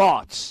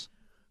 Thoughts?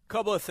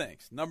 Couple of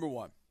things. Number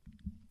one,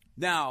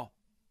 now,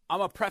 I'm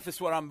going to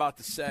preface what I'm about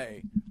to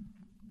say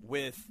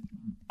with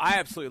I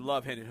absolutely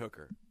love Hendon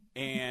Hooker,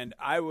 and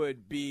I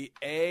would be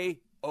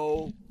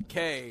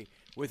A-OK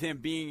with him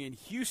being in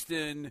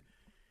Houston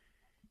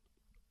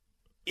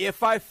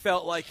if I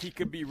felt like he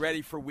could be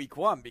ready for week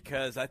one,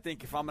 because I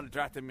think if I'm going to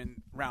draft him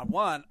in round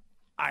one,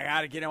 I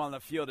got to get him on the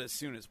field as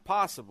soon as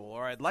possible,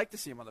 or I'd like to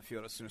see him on the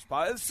field as soon as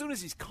possible, as soon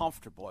as he's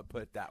comfortable, I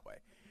put it that way.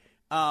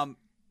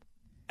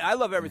 I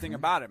love everything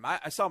about him.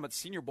 I saw him at the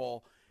Senior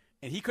Bowl,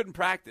 and he couldn't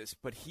practice,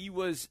 but he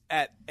was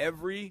at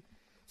every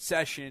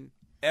session,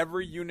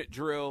 every unit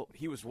drill.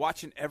 He was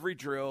watching every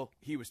drill.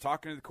 He was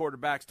talking to the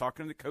quarterbacks,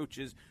 talking to the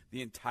coaches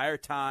the entire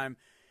time.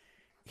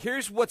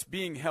 Here's what's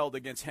being held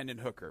against Hendon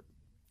Hooker,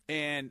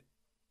 and,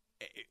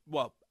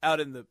 well,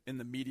 out in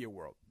the media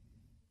world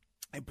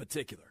in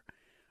particular.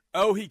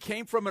 Oh, he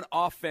came from an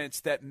offense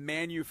that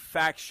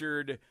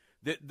manufactured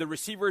the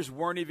receivers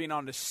weren't even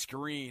on the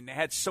screen. They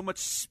had so much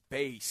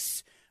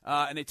space,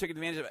 and they took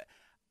advantage of it.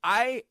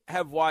 I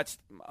have watched,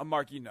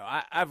 Mark, you know,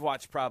 I've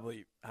watched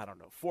probably,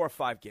 4 or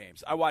 5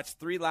 games. I watched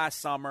 3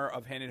 last summer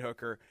of Hendon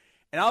Hooker,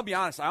 and I'll be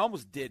honest, I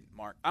almost didn't,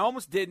 Mark. I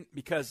almost didn't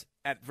because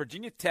at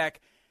Virginia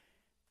Tech,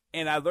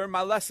 and I learned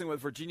my lesson with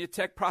Virginia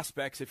Tech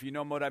prospects, if you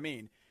know what I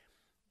mean.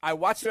 I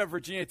watched him at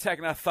Virginia Tech,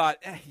 and I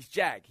thought, he's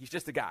Jag. He's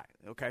just a guy,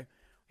 okay?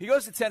 He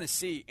goes to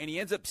Tennessee, and he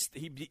ends up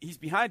he's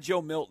behind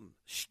Joe Milton.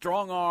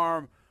 Strong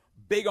arm,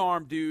 big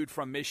arm dude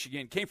from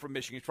Michigan. Came from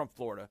Michigan. He's from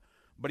Florida.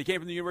 But he came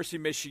from the University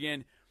of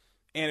Michigan,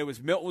 and it was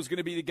Milton was going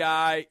to be the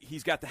guy.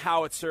 He's got the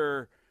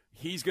howitzer.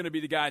 He's going to be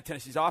the guy in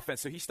Tennessee's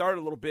offense. So he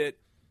started a little bit.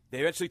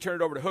 They eventually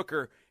turned it over to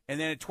Hooker, and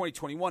then in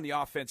 2021, the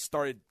offense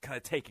started kind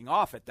of taking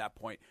off at that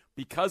point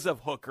because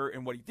of Hooker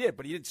and what he did.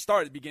 But he didn't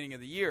start at the beginning of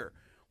the year.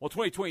 Well,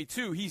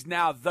 2022, he's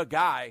now the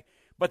guy,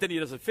 but then he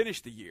doesn't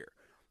finish the year.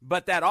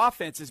 but that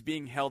offense is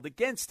being held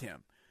against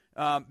him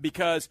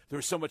because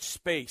there's so much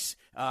space,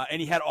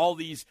 and he had all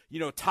these,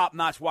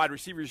 top-notch wide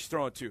receivers he's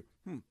throwing to.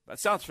 That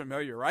sounds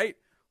familiar, right?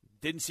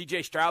 Didn't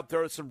C.J. Stroud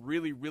throw some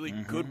really, really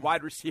good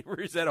wide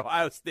receivers at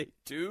Ohio State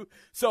too?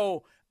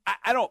 So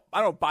I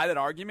don't buy that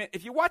argument.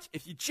 If you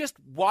just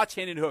watch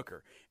Hendon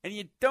Hooker and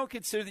you don't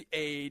consider the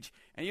age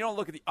and you don't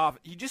look at the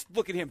offense, you just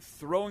look at him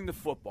throwing the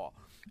football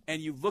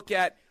and you look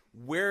at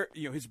where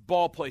his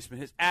ball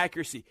placement, his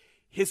accuracy,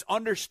 his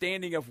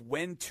understanding of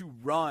when to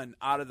run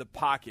out of the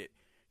pocket,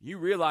 you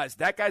realize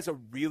that guy's a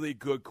really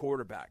good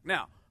quarterback.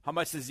 Now, how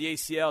much does the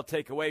ACL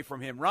take away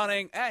from him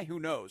running? Who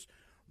knows?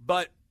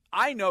 But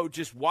I know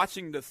just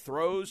watching the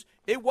throws,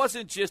 it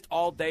wasn't just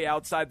all day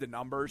outside the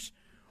numbers.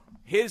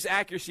 His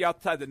accuracy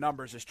outside the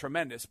numbers is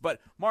tremendous. But,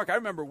 Mark, I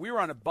remember we were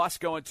on a bus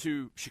going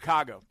to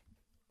Chicago.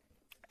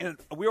 And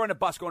we were on a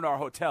bus going to our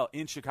hotel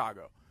in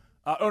Chicago.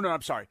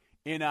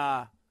 In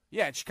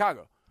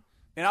Chicago.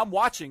 And I'm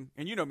watching,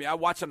 and you know me, I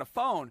watch on the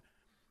phone,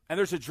 and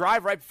there's a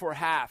drive right before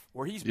half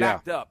where he's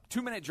backed up.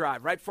 2-minute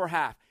drive right before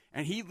half,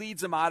 and he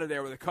leads them out of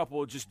there with a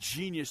couple of just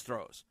genius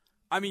throws.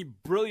 I mean,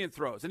 brilliant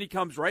throws. And he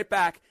comes right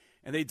back,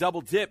 and they double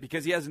dip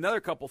because he has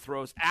another couple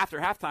throws after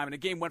halftime, and the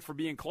game went from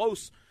being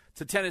close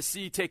to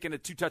Tennessee taking a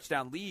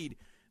 2-touchdown lead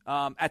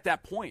at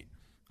that point.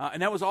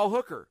 And that was all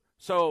Hooker.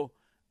 So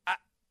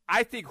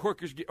I think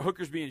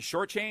Hooker's being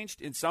shortchanged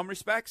in some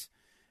respects.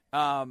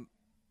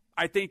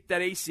 I think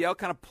that ACL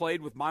kind of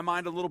played with my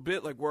mind a little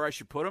bit, like where I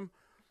should put him.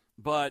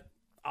 But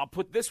I'll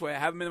put it this way. I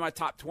have him in my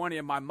top 20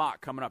 in my mock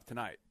coming up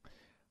tonight.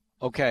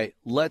 Okay,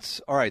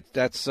 all right,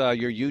 that's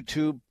your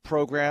YouTube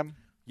program.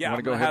 Yeah, you want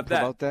to go ahead and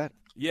promote that?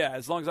 Yeah,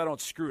 as long as I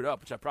don't screw it up,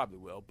 which I probably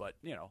will. But,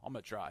 I'm going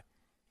to try.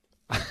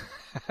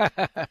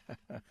 I've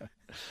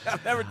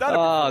never done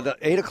it before.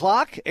 8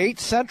 o'clock? 8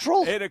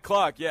 Central? 8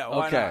 o'clock, yeah.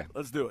 Why not?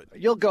 Let's do it.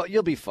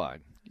 You'll be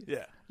fine.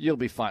 Yeah. You'll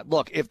be fine.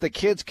 Look, if the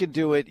kids can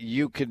do it,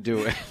 you can do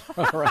it.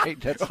 All right?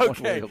 That's one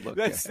way to look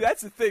at it.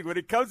 That's the thing. When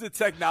it comes to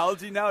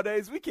technology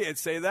nowadays, we can't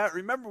say that.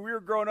 Remember, we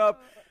were growing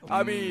up.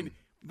 I mean,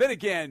 then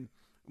again,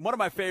 one of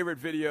my favorite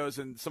videos,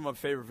 and some of my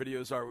favorite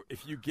videos are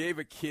if you gave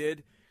a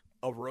kid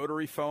a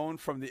rotary phone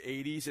from the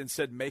 80s and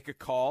said, make a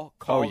call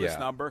this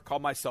number, call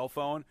my cell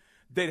phone,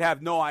 they'd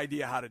have no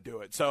idea how to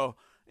do it. So,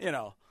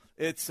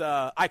 it's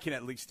I can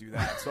at least do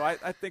that. So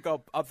I think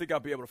I'll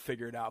be able to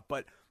figure it out.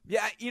 But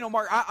yeah,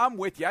 Mark, I'm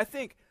with you. I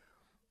think,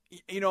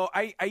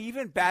 I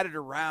even batted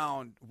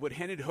around, would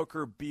Hendon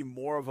Hooker be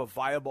more of a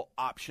viable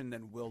option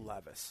than Will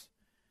Levis?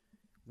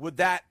 Would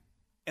that?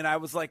 And I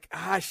was like,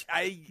 gosh,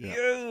 I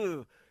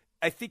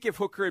think if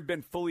Hooker had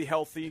been fully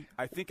healthy,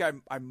 I think I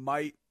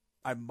might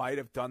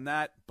have done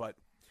that, but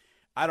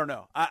I don't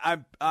know. As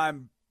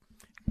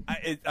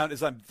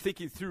I'm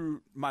thinking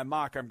through my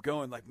mock, I'm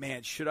going like,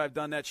 man, should I have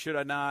done that? Should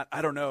I not?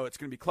 I don't know. It's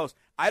going to be close.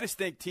 I just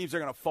think teams are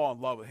going to fall in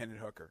love with Hendon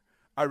Hooker.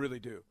 I really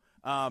do.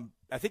 I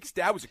think his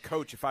dad was a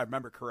coach, if I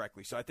remember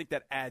correctly, so I think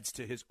that adds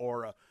to his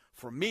aura,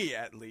 for me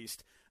at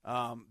least.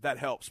 That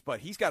helps.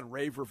 But he's got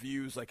rave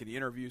reviews, like in the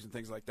interviews and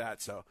things like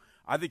that, so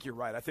I think you're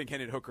right. I think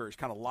Hendon Hooker is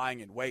kind of lying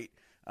in wait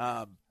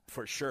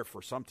for sure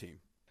for some team.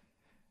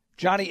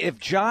 Johnny, if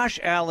Josh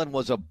Allen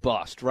was a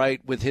bust, right,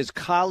 with his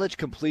college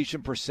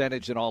completion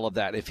percentage and all of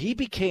that, if he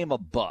became a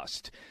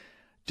bust,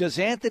 does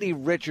Anthony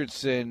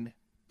Richardson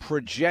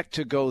project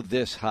to go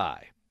this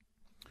high?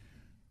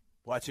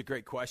 Well, that's a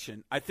great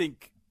question. I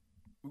think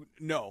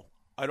no,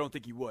 I don't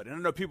think he would. And I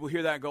know people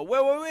hear that and go,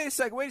 wait a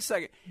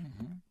second.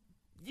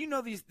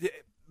 Mm-hmm.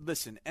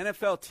 Listen,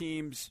 NFL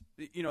teams,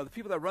 the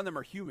people that run them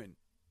are human.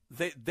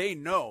 They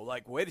know,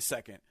 like, wait a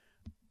second.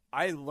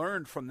 I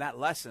learned from that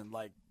lesson,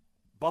 like,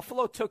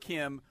 Buffalo took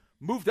him,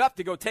 moved up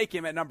to go take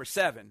him at number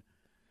 7,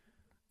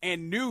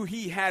 and knew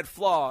he had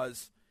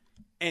flaws,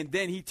 and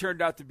then he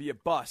turned out to be a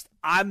bust.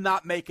 I'm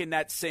not making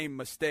that same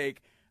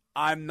mistake.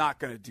 I'm not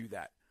going to do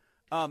that.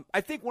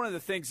 I think one of the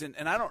things, and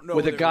I don't know.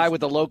 With a guy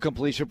with a low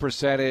completion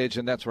percentage,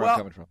 and that's where I'm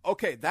coming from.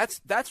 Okay,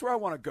 that's where I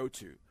want to go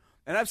to.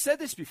 And I've said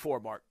this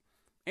before, Mark.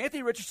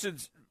 Anthony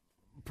Richardson's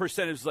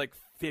percentage is like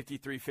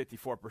 53,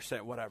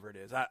 54%, whatever it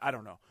is. I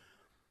don't know.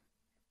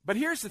 But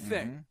here's the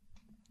thing.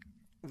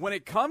 When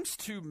it comes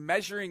to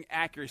measuring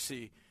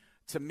accuracy,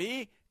 to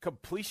me,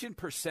 completion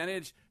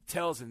percentage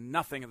tells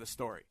nothing of the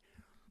story.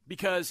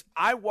 Because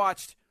I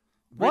watched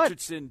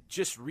Richardson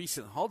just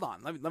recently. Hold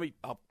on. Let me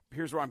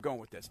here's where I'm going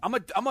with this. I'm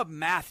a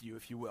math you,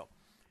 if you will.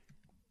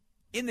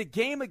 In the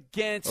game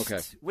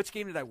against which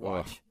game did I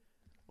watch?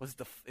 Was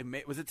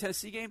it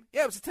Tennessee game?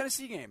 Yeah, it was a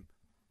Tennessee game.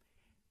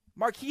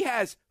 Mark, he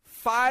has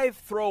 5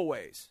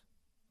 throwaways.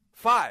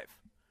 5.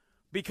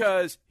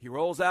 Because he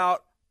rolls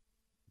out.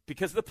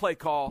 Because of the play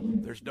call,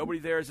 there's nobody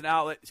there as an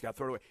outlet. He's got to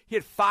throw it away. He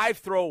had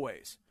 5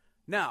 throwaways.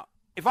 Now,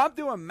 if I'm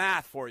doing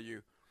math for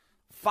you,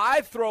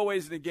 5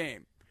 throwaways in the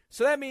game.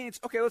 So that means,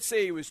 okay, let's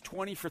say he was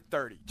 20 for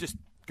 30. Just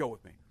go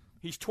with me.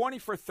 He's 20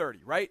 for 30,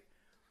 right?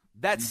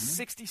 That's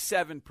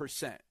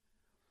 67%.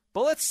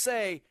 But let's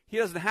say he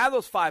doesn't have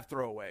those 5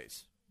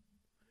 throwaways,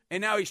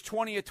 and now he's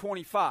 20 at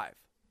 25.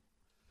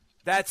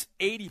 That's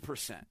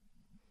 80%.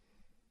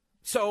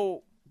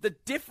 So the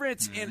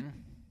difference in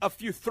a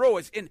few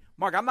throws. And,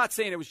 Mark, I'm not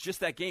saying it was just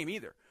that game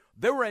either.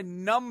 There were a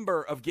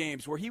number of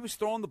games where he was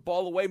throwing the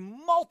ball away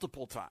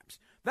multiple times.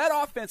 That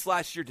offense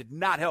last year did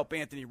not help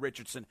Anthony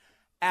Richardson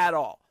at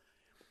all.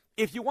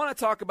 If you want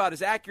to talk about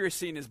his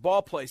accuracy and his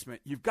ball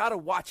placement, you've got to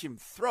watch him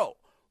throw.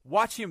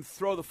 Watch him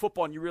throw the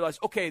football, and you realize,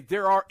 okay,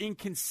 there are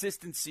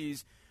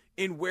inconsistencies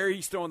in where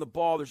he's throwing the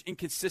ball. There's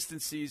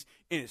inconsistencies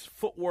in his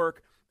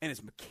footwork and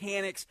his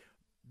mechanics.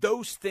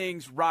 Those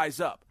things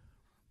rise up.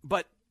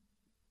 But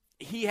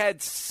he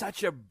had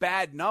such a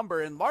bad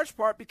number in large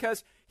part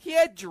because he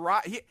had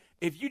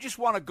if you just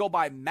want to go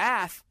by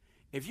math,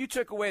 if you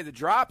took away the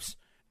drops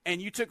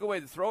and you took away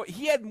the throw,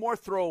 he had more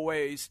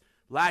throwaways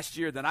last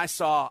year than I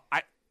saw.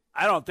 I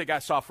don't think I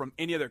saw from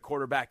any other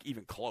quarterback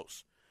even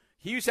close.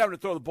 He was having to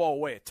throw the ball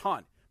away a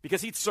ton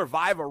because he'd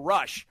survive a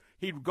rush.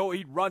 He'd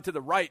run to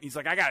the right, and he's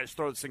like, I got to just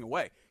throw this thing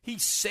away. He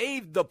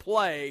saved the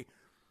play,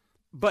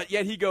 but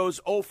yet he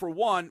goes 0 for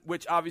 1,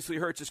 which obviously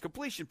hurts his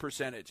completion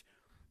percentage.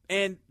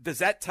 And does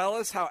that tell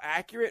us how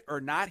accurate or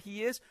not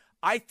he is?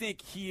 I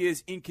think he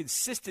is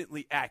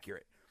inconsistently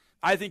accurate.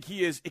 I think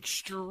he is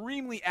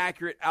extremely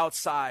accurate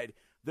outside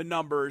the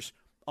numbers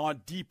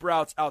on deep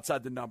routes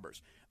outside the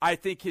numbers. I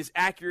think his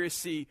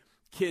accuracy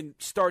can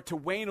start to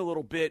wane a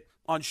little bit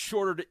on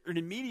shorter and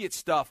immediate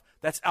stuff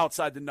that's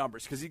outside the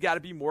numbers because he's got to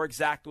be more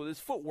exact with his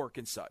footwork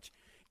and such.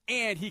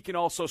 And he can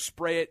also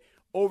spray it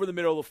over the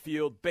middle of the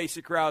field,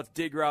 basic routes,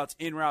 dig routes,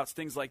 in routes,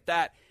 things like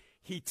that.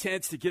 He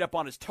tends to get up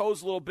on his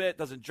toes a little bit,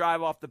 doesn't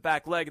drive off the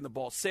back leg, and the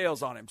ball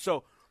sails on him.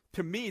 So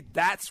to me,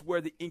 that's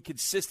where the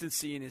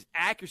inconsistency in his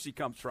accuracy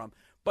comes from.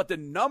 But the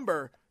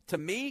number, to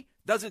me,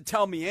 doesn't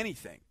tell me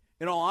anything,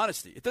 in all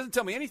honesty. It doesn't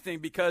tell me anything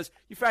because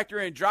you factor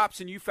in drops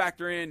and you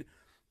factor in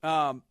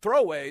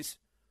throwaways.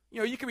 You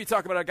know, you could be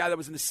talking about a guy that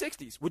was in the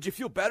 60s. Would you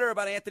feel better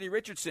about Anthony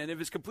Richardson if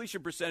his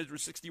completion percentage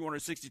was 61 or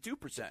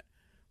 62%?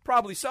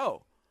 Probably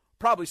so.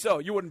 Probably so.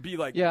 You wouldn't be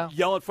like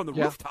yelling from the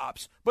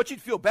rooftops, but you'd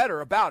feel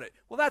better about it.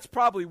 Well, that's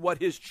probably what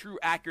his true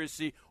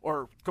accuracy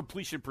or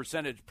completion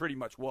percentage pretty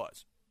much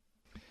was.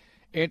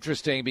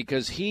 Interesting,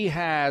 because he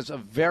has a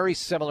very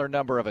similar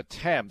number of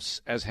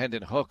attempts as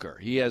Hendon Hooker.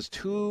 He has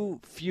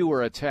 2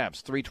 fewer attempts,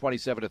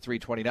 327 to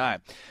 329.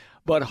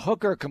 But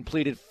Hooker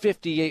completed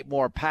 58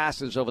 more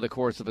passes over the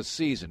course of a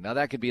season. Now,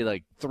 that could be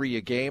like 3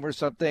 a game or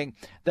something.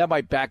 That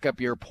might back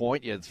up your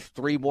point. You have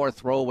 3 more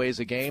throwaways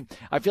a game.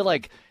 I feel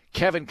like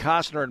Kevin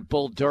Costner and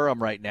Bull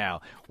Durham right now.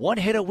 1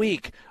 hit a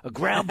week, a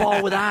ground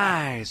ball with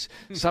eyes,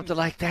 something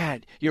like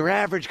that. Your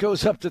average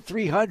goes up to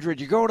 300.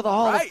 You go to the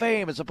Hall of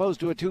Fame as opposed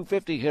to a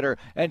 250 hitter,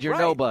 and you're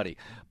nobody.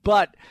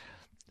 But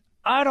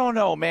I don't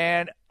know,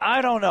 man.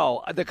 I don't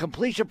know. The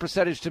completion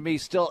percentage to me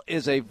still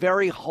is a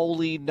very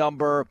holy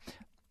number.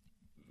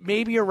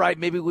 Maybe you're right.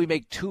 Maybe we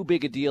make too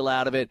big a deal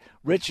out of it.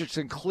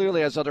 Richardson clearly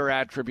has other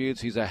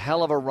attributes. He's a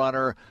hell of a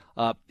runner.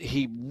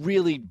 He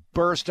really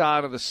burst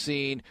out of the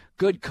scene.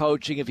 Good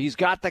coaching. If he's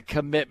got the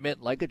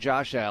commitment, like a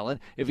Josh Allen,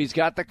 if he's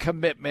got the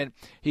commitment,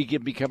 he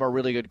can become a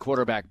really good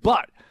quarterback.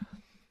 But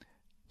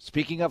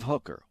speaking of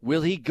Hooker,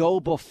 will he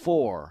go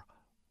before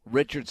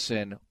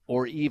Richardson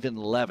or even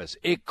Levis?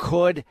 It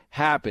could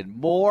happen.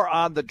 More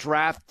on the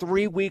draft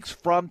 3 weeks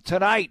from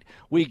tonight.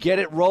 We get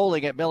it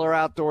rolling at Miller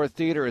Outdoor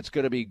Theater. It's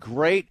going to be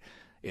great.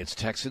 It's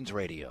Texans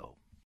Radio.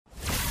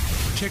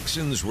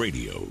 Texans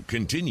Radio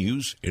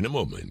continues in a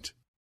moment.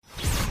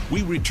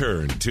 We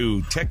return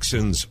to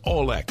Texans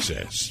All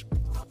Access.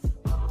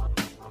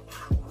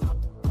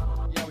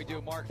 Yeah, we do.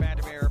 Mark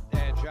Vandermeer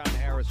and John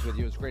Harris with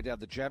you. It's great to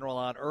have the General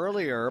on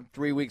earlier.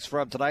 3 weeks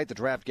from tonight, the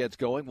draft gets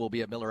going. We'll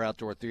be at Miller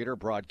Outdoor Theater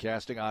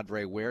broadcasting.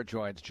 Andre Ware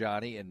joins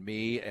Johnny and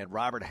me and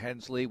Robert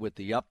Hensley with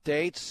the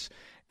updates.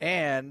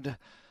 And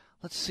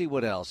let's see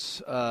what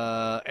else.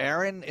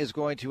 Aaron is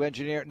going to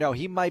engineer. No,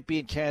 he might be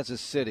in Kansas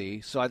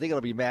City, so I think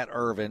it'll be Matt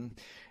Irvin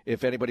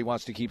if anybody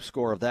wants to keep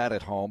score of that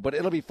at home. But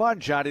it'll be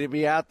fun, Johnny, to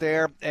be out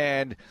there.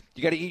 And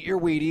you got to eat your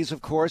Wheaties,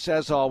 of course,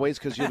 as always,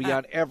 because you'll be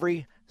on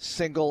every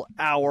single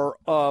hour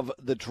of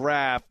the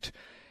draft,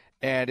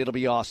 and it'll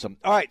be awesome.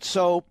 All right,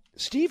 so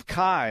Steve Keim,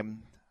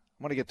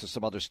 I want to get to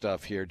some other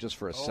stuff here just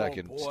for a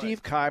second. Boy.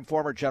 Steve Keim,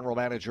 former general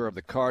manager of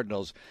the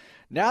Cardinals.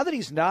 Now that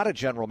he's not a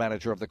general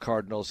manager of the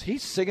Cardinals,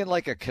 he's singing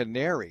like a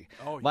canary.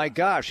 Oh, yeah. My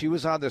gosh, he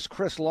was on this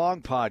Chris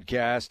Long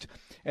podcast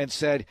and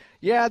said,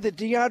 yeah, the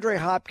DeAndre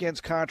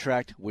Hopkins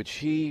contract, which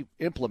he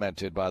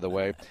implemented, by the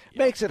way,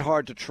 makes it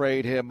hard to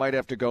trade him. Might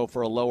have to go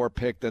for a lower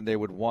pick than they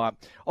would want.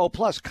 Oh,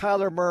 plus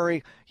Kyler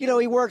Murray, he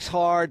works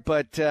hard,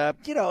 but,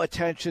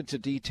 attention to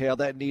detail,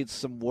 that needs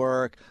some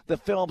work. The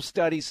film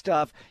study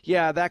stuff,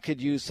 yeah, that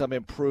could use some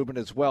improvement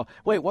as well.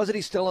 Wait, wasn't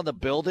he still in the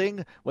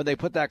building when they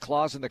put that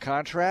clause in the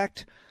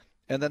contract?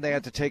 And then they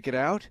had to take it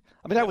out?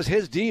 I mean, that was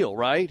his deal,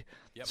 right?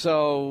 Yep.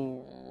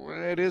 So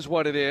it is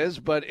what it is,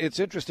 but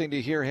it's interesting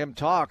to hear him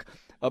talk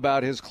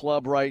about his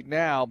club right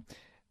now,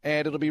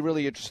 and it'll be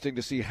really interesting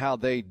to see how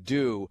they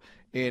do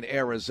in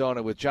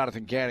Arizona with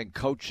Jonathan Gannon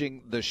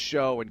coaching the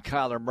show and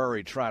Kyler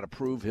Murray trying to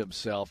prove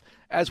himself,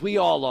 as we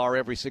all are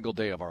every single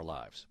day of our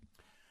lives.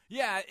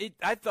 Yeah,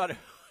 I thought it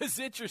was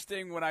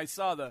interesting when I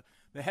saw the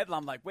headline.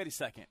 I'm like, wait a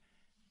second.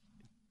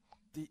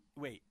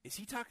 Wait, is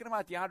he talking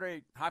about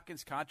DeAndre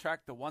Hopkins'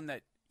 contract, the one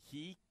that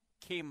he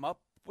came up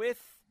with?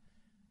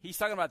 He's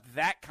talking about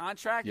that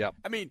contract? Yep.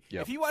 I mean,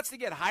 Yep. If he wants to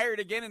get hired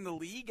again in the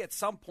league at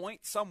some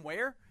point,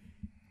 somewhere,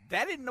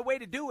 that isn't the way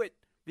to do it.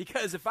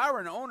 Because if I were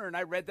an owner and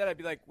I read that, I'd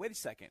be like, wait a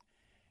second.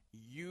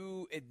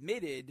 You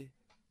admitted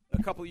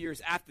a couple years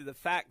after the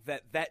fact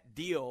that that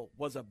deal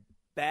was a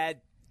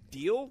bad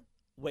deal?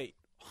 Wait,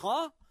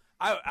 huh?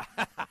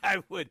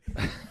 I would.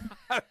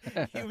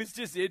 It was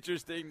just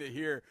interesting to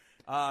hear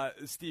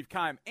Steve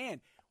Keim. And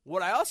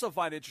what I also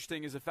find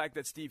interesting is the fact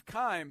that Steve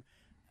Keim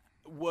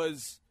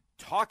was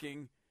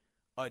talking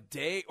a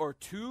day or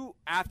two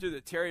after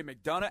the Terry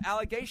McDonough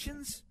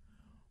allegations.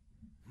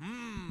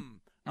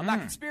 I'm not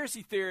a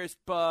conspiracy theorist,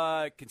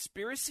 but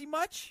conspiracy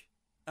much?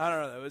 I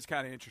don't know. That was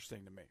kind of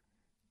interesting to me.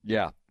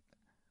 Yeah.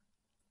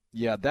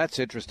 Yeah, that's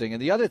interesting.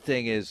 And the other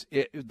thing is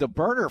the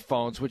burner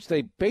phones, which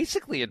they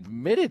basically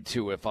admitted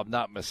to, if I'm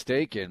not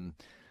mistaken.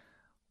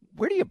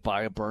 Where do you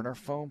buy a burner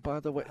phone,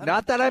 by the way?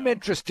 Not that I'm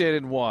interested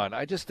in one.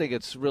 I just think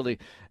it's really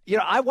 –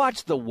 I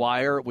watched The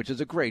Wire, which is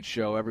a great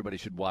show. Everybody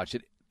should watch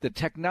it. The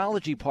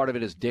technology part of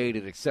it is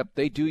dated, except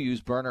they do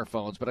use burner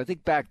phones. But I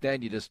think back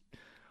then you just –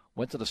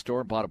 went to the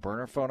store and bought a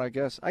burner phone, I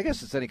guess. I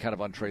guess it's any kind of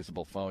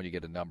untraceable phone. You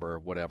get a number or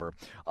whatever.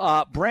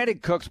 Brandon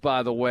Cooks,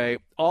 by the way,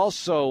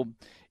 also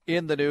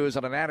in the news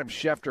on an Adam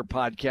Schefter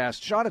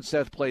podcast. Sean and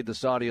Seth played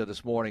this audio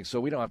this morning, so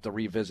we don't have to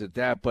revisit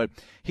that. But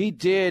he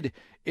did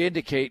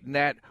indicate in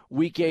that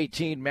Week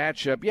 18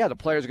 matchup, the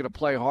players are going to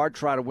play hard,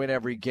 try to win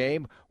every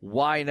game.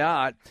 Why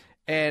not?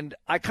 And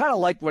I kind of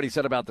liked what he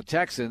said about the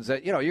Texans,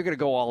 that, you're going to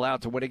go all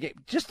out to win a game.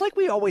 Just like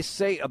we always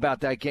say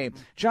about that game.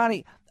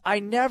 Johnny, I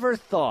never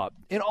thought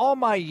in all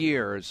my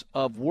years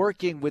of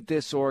working with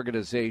this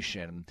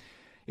organization,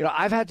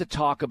 I've had to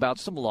talk about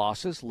some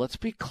losses. Let's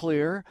be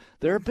clear.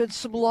 There have been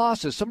some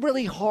losses, some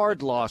really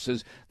hard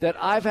losses that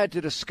I've had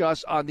to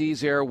discuss on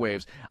these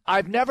airwaves.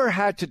 I've never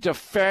had to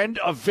defend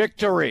a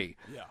victory.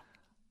 Yeah.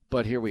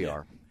 But here we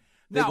are.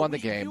 They won the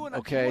game.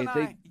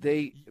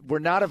 They were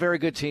not a very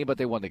good team, but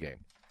they won the game.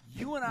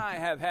 You and I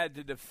have had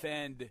to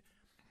defend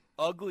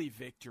ugly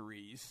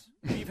victories.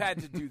 We've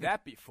had to do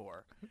that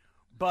before.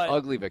 But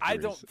ugly victories. I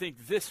don't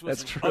think this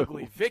was an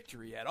ugly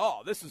victory at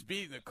all. This was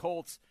beating the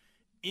Colts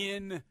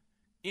in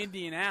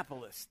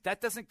Indianapolis. That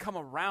doesn't come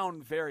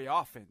around very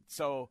often.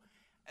 So,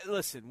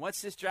 listen,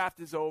 once this draft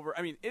is over,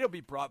 I mean, it'll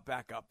be brought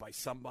back up by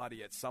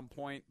somebody at some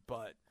point.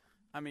 But,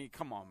 I mean,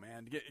 come on,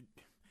 man.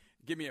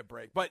 Give me a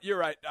break. But you're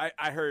right.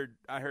 I heard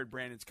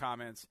Brandon's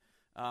comments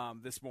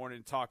this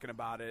morning talking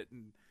about it.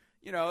 And,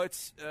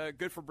 it's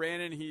good for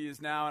Brandon. He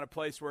is now in a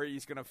place where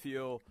he's going to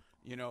feel,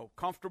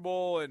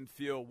 comfortable and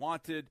feel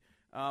wanted.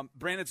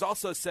 Brandon's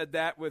also said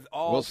that with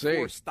all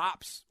four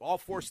stops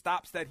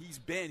that he's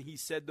been, he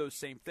said those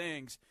same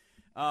things.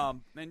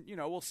 And,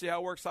 we'll see how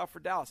it works out for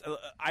Dallas.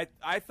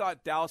 I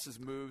thought Dallas's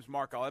moves,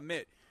 Mark, I'll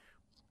admit,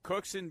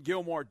 Cooks and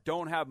Gilmore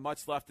don't have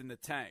much left in the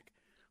tank.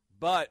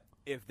 But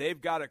if they've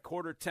got a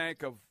quarter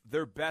tank of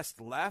their best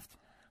left,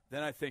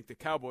 then I think the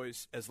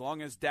Cowboys, as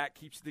long as Dak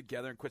keeps it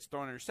together and quits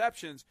throwing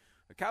interceptions,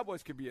 the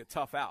Cowboys could be a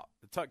tough out.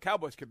 The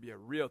Cowboys could be a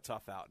real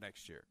tough out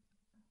next year.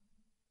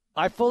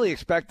 I fully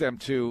expect them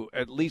to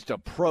at least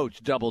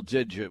approach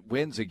double-digit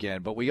wins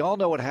again, but we all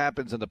know what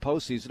happens in the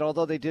postseason,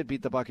 although they did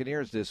beat the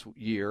Buccaneers this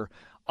year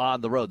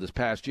on the road this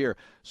past year.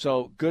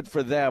 So good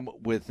for them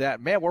with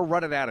that. Man, we're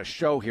running out of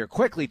show here.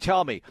 Quickly,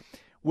 tell me,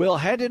 will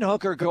Hendon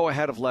Hooker go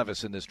ahead of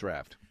Levis in this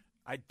draft?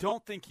 I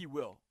don't think he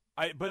will.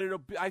 I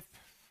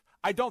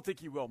don't think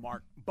he will,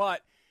 Mark.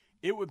 But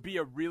it would be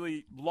a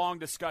really long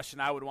discussion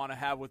I would want to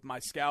have with my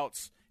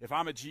scouts. If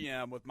I'm a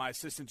GM, with my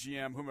assistant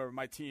GM, whomever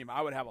my team,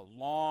 I would have a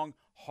long,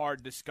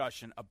 hard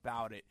discussion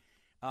about it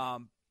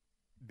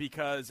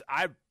because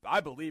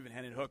I believe in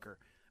Hendon Hooker.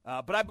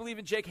 But I believe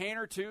in Jake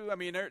Haener, too. I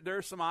mean, there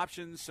are some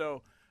options.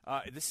 So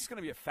this is going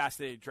to be a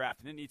fascinating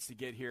draft, and it needs to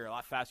get here a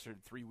lot faster than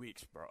 3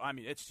 weeks, bro. I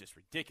mean, it's just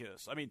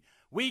ridiculous. I mean,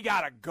 we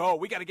got to go.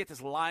 We got to get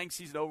this lying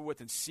season over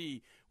with and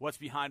see what's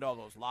behind all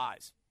those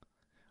lies.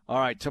 All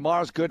right,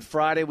 tomorrow's Good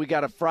Friday. We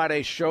got a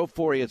Friday show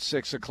for you at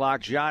 6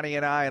 o'clock. Johnny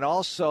and I, and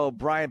also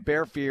Brian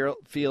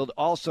Bearfield,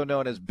 also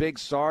known as Big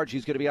Sarge.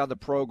 He's going to be on the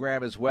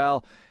program as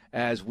well,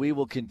 as we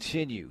will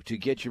continue to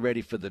get you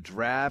ready for the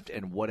draft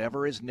and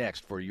whatever is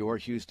next for your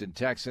Houston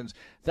Texans.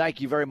 Thank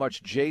you very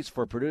much, Jace,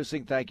 for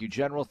producing. Thank you,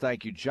 General.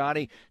 Thank you,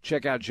 Johnny.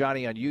 Check out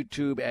Johnny on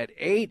YouTube at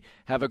 8.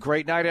 Have a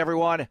great night,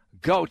 everyone.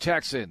 Go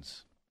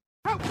Texans.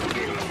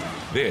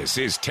 This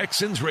is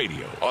Texans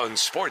Radio on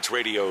Sports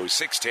Radio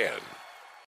 610.